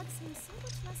ladybug seems so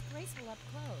much less graceful up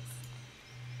close.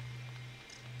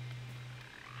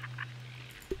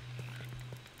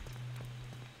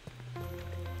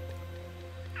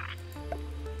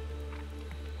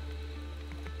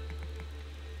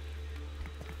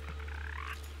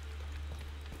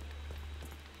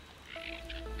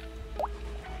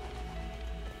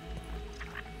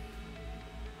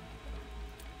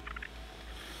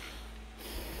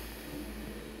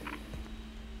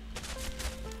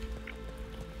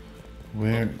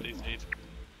 Where? DC'd.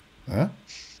 Huh?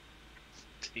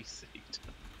 DC'd.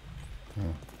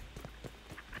 Oh.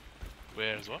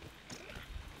 Where is what?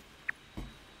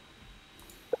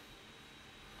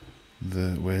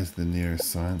 Where's the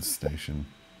nearest science station?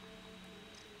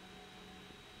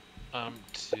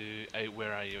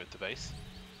 Where are you at the base?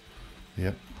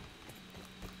 Yep.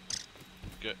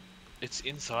 Go. It's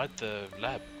inside the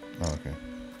lab, Oh, okay.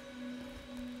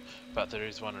 but there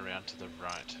is one around to the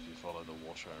right if you follow the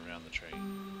water around the tree.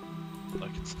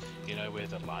 Like it's, you know where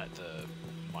the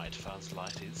Might Fuzz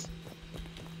light is?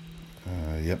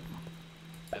 Yep.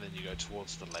 And then you go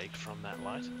towards the lake from that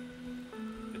light.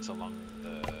 It's along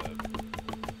the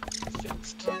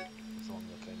fenced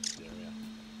area.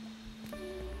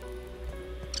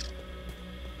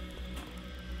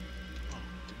 Oh,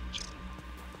 didn't jump.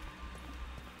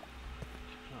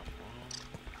 Come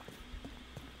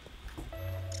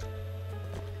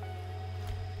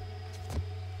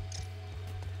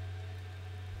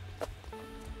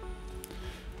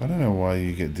I don't know why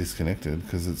you get disconnected,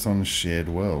 because it's on shared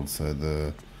world, so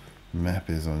the map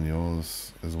is on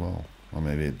yours as well. Or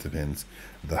maybe it depends.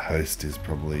 The host is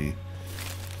probably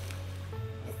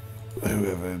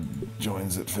whoever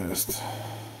joins it first.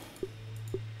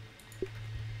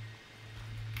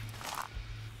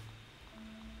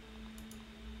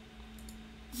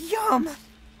 Yum!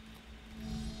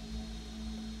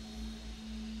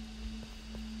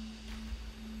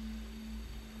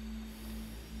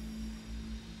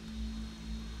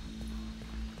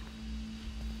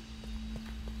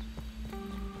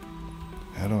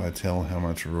 How do I tell how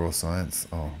much raw science?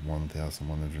 Oh,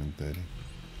 1,130.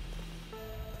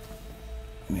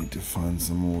 Need to find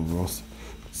some more raw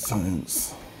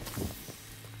science.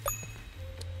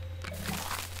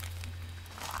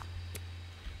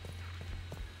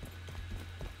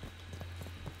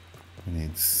 We need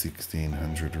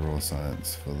 1,600 raw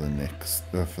science for the next,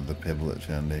 for the Pebblet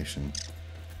Foundation.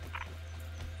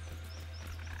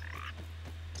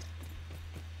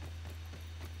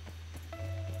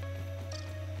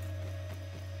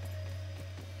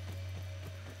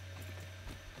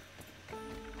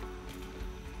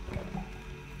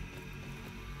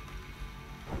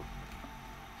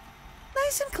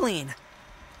 Nice and clean.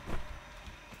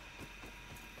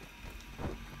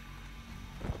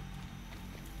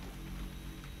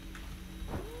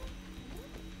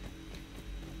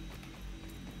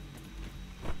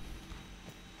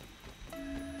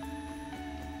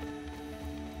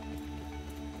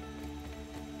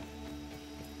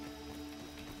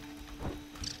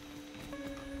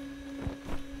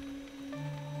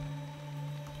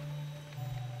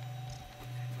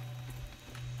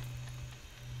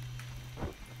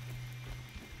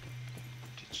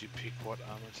 Did you pick what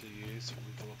armor to use from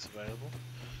what's available?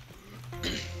 I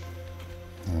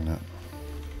don't know.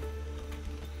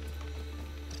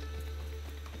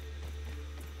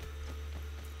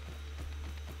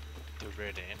 The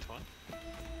red ant one? Oh,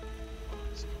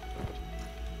 it's not good.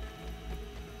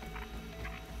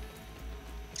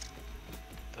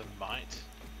 The Might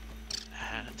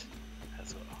hat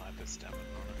has got hyper stamina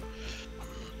on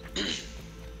it.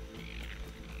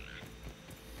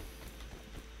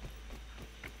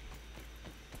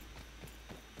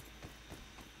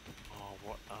 Oh,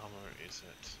 what armor is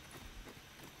it?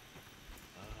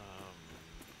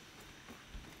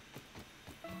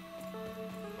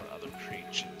 What other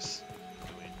creatures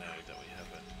do we know that we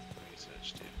haven't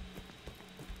researched yet?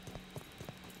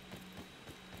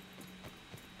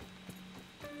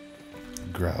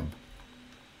 Grub.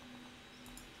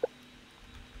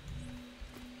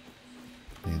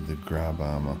 Need the grub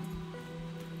armor.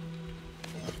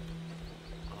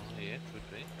 Oh yeah, could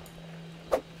be.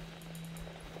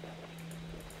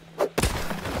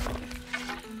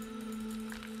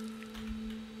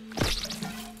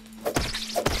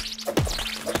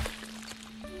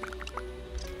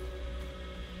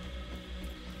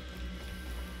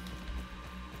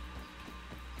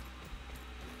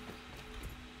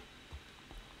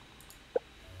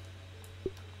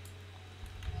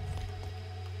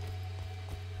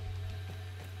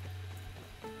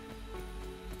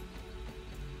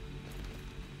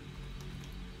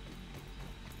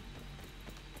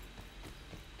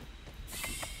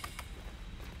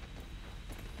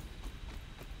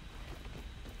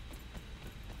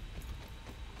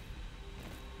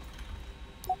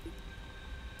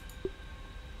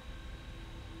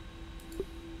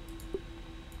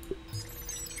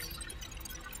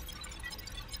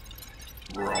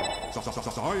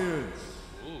 Science!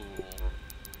 Ooh.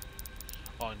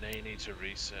 Oh, now you need to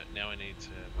research. Now we need to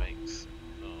make.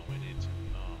 Oh, we need to.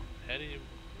 Oh, how do you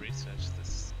research the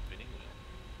spinning wheel?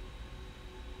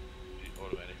 Do you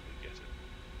automatically get it?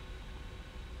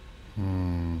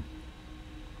 Hmm.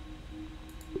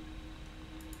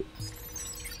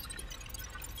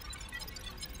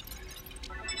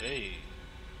 Hey.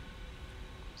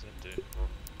 What does that do?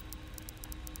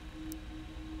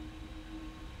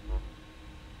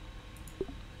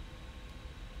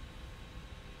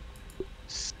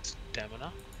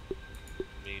 Stamina?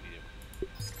 Medium.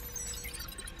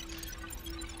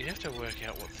 You have to work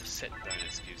out what the set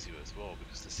bonus gives you as well,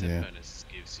 because the set bonus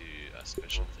gives you a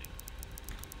special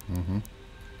thing. Mm-hmm.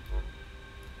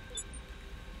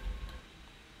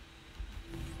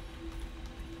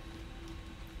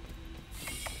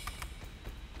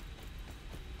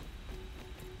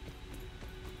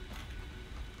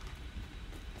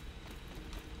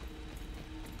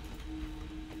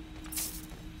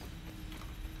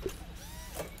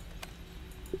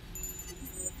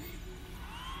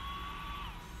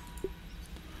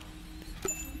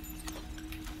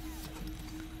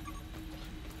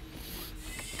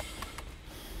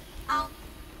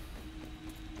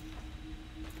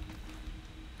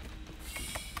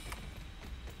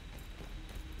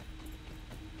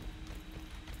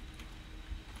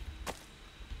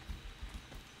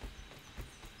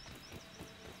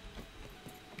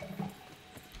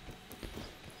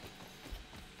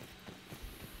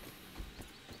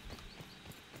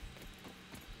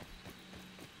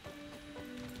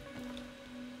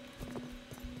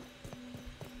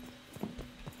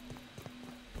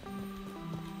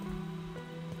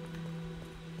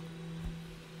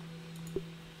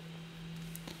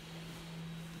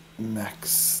 Max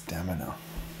stamina.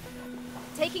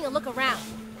 Taking a look around.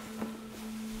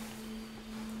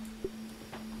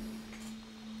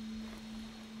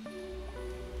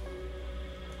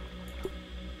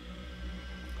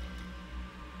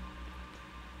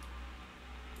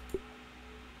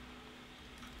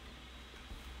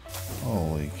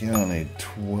 Holy cow, I need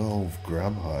 12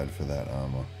 grub hide for that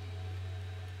armor.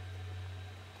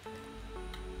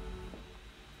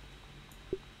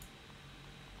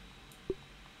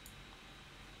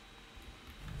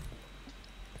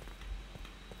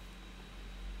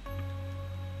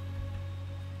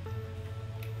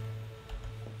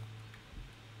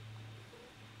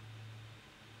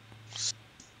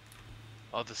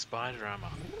 Oh, the spider armor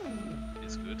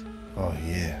is good. Oh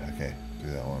yeah, okay, do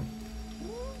that one.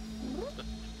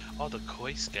 Oh, the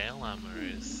koi scale armor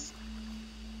is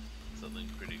something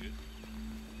pretty good.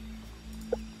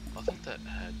 I thought that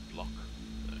had block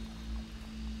though.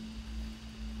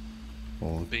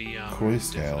 Well, the The koi definitely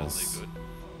scales. good.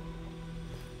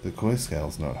 The koi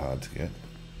scale's not hard to get.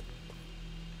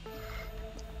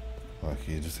 Like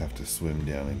you just have to swim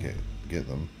down and get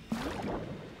them.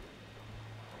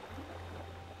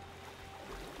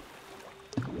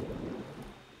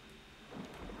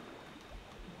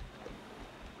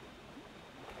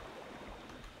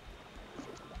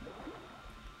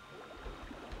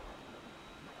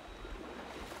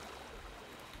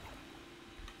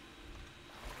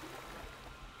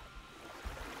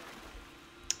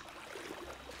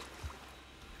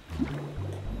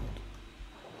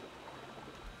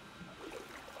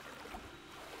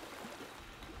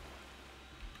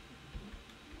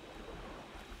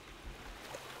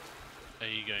 Are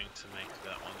you going to make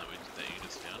that one that you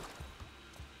just found?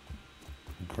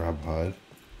 Grub hide.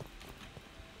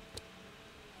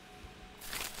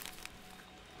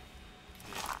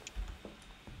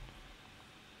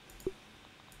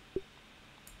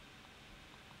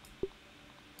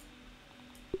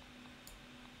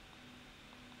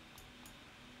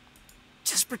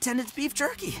 Just pretend it's beef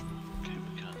jerky. Okay,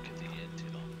 we can't get the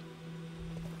end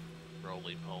on.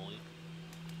 Roly poly.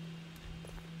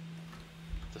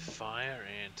 The fire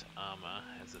ant armor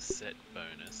has a set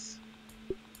bonus.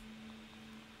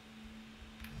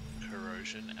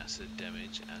 Corrosion, acid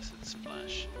damage, acid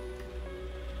splash.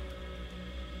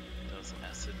 Does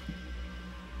acid,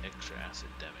 extra acid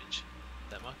damage.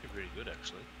 That might be pretty good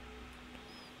actually.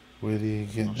 Where do you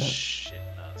get Oh that? shit,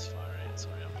 no, it's fire ant,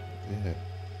 sorry. Yeah.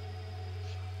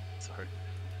 Sorry.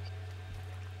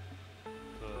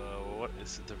 What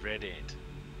is it? The red ant?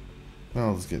 No,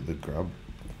 I'll just get the grub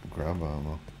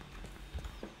armor.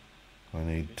 I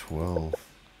need 12.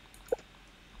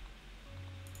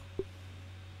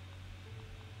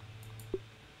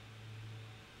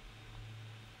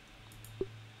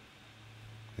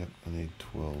 Yep, I need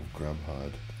 12 grub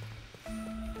hide.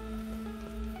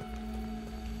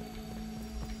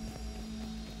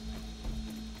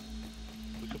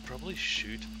 probably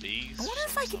shoot bees. I wonder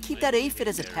if from I could some keep that neighboring aphid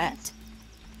as a areas pet.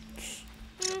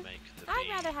 to make the I'd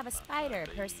bee, rather have a spider,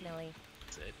 bee personally.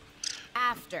 set.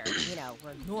 After,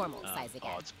 we're normal size again.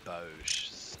 Oh, it's Bosch.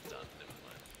 Done. Never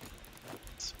mind.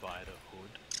 Spider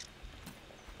hood.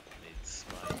 Needs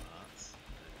spider parts.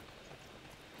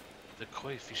 The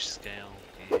koi fish scale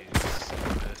is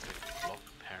perfect block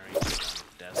parry and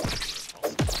dazzling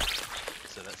repulsive.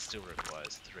 So that still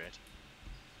requires threat.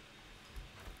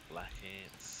 Black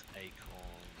ants,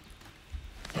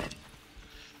 acorn,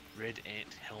 red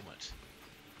ant helmet,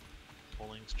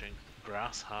 falling strength,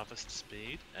 grass harvest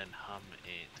speed, and hum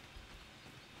ant.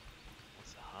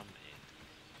 What's a hum ant?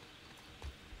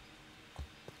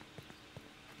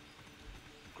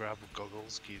 Grub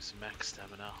goggles gives max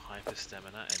stamina, hyper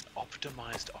stamina, and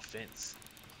optimized offense.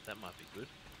 That might be good.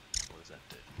 What does that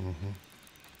do? Mm-hmm.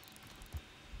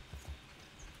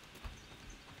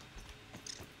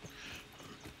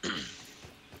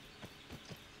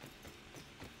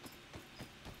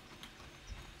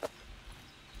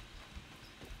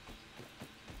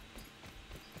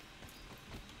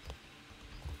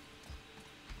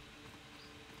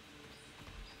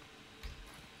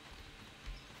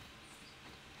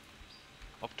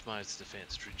 Optimized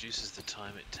defense reduces the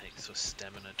time it takes for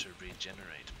stamina to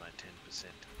regenerate by 10%.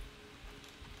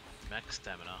 Max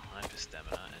stamina, hyper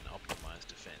stamina, and optimized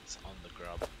defense on the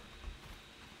grub.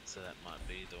 So that might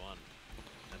be the one.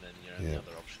 And then your only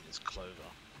other option is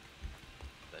clover.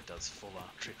 That does fuller,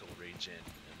 trickle regen,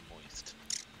 and moist.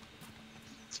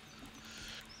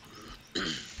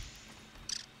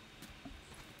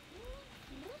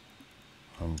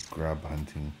 I'm grub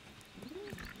hunting.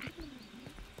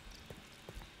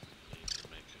 Need to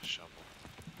make a shovel.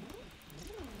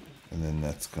 And then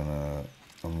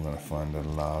I'm gonna find a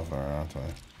lava, aren't I?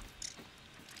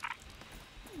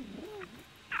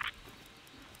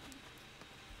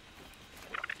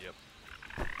 Yep.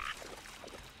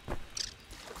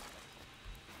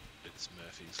 It's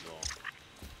Murphy's Law.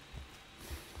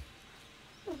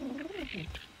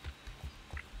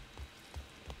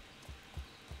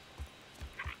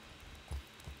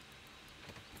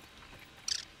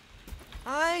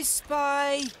 I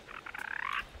spy.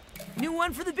 New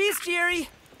one for the bestiary.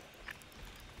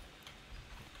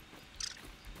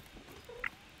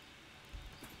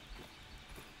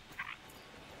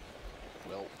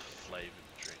 Whelp flavored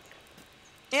drink.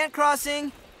 Ant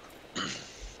crossing.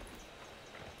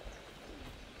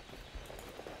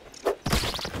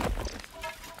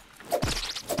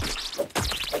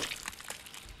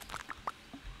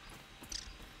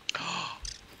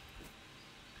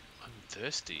 I'm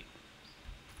thirsty.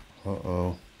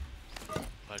 Uh-oh.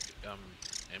 Like,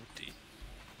 empty.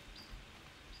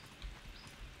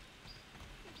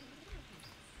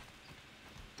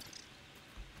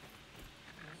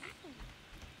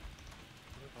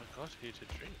 What have I got here to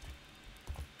drink?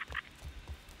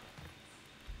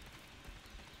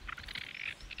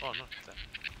 Oh, not that.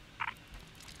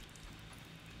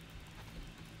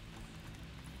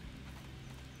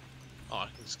 Oh, I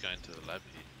can just go into the lab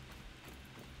here.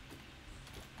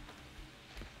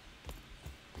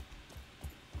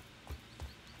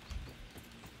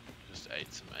 Just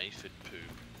ate some aphid poo.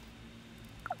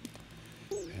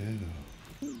 Ew.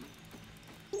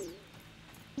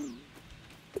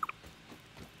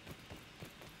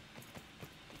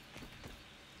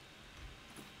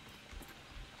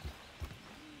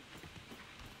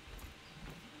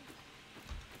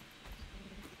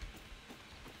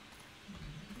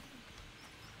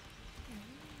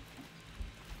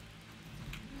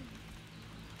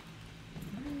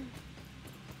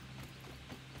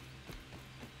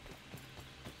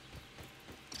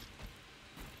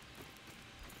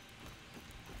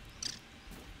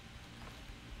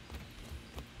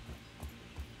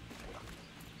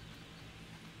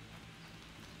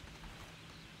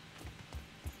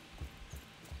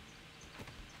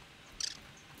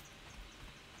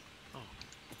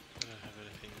 I don't have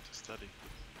anything to study.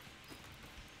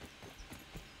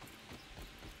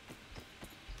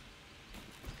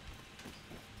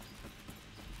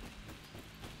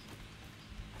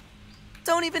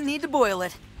 Don't even need to boil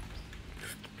it.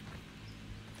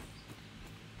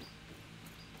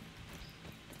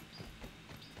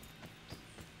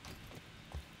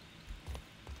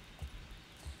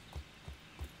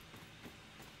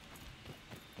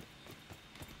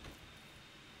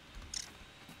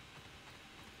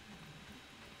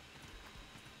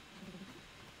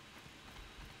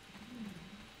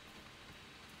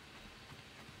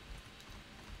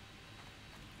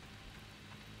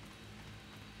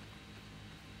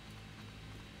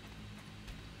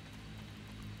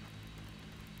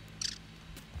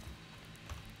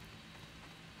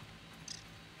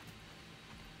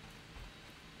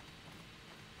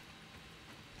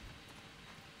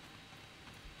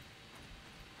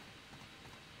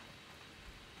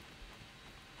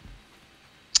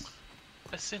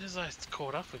 as soon as I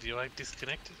caught up with you, I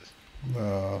disconnected it.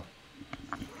 Oh,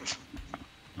 It's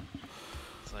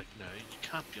like, no, you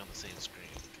can't be on the same screen.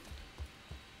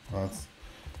 well, it's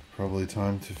probably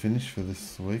time to finish for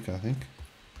this week, I think.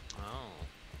 Oh.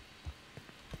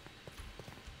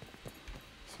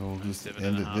 So we'll just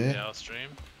end it 7.5 there. hour stream.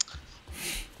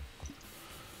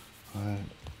 I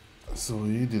saw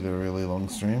you did a really long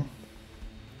stream.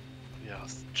 Yeah, I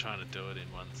was trying to do it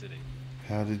in one sitting.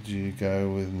 How did you go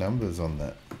with numbers on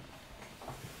that?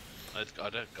 I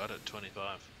got it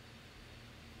 25.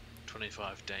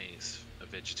 25 days a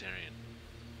vegetarian.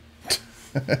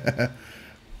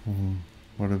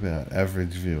 What about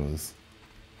average viewers?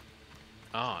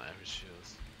 Oh, average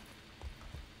viewers.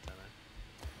 Don't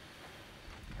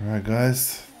know. Alright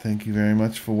guys, thank you very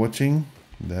much for watching.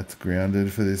 That's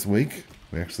Grounded for this week.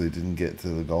 We actually didn't get to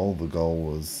the goal. The goal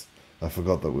was, I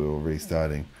forgot that we were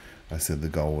restarting. I said the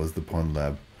goal was the pond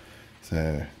lab.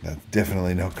 So that's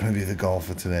definitely not going to be the goal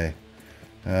for today.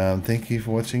 Thank you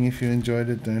for watching. If you enjoyed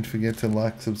it, don't forget to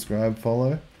like, subscribe,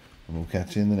 follow, and we'll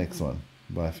catch you in the next one.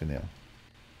 Bye for now.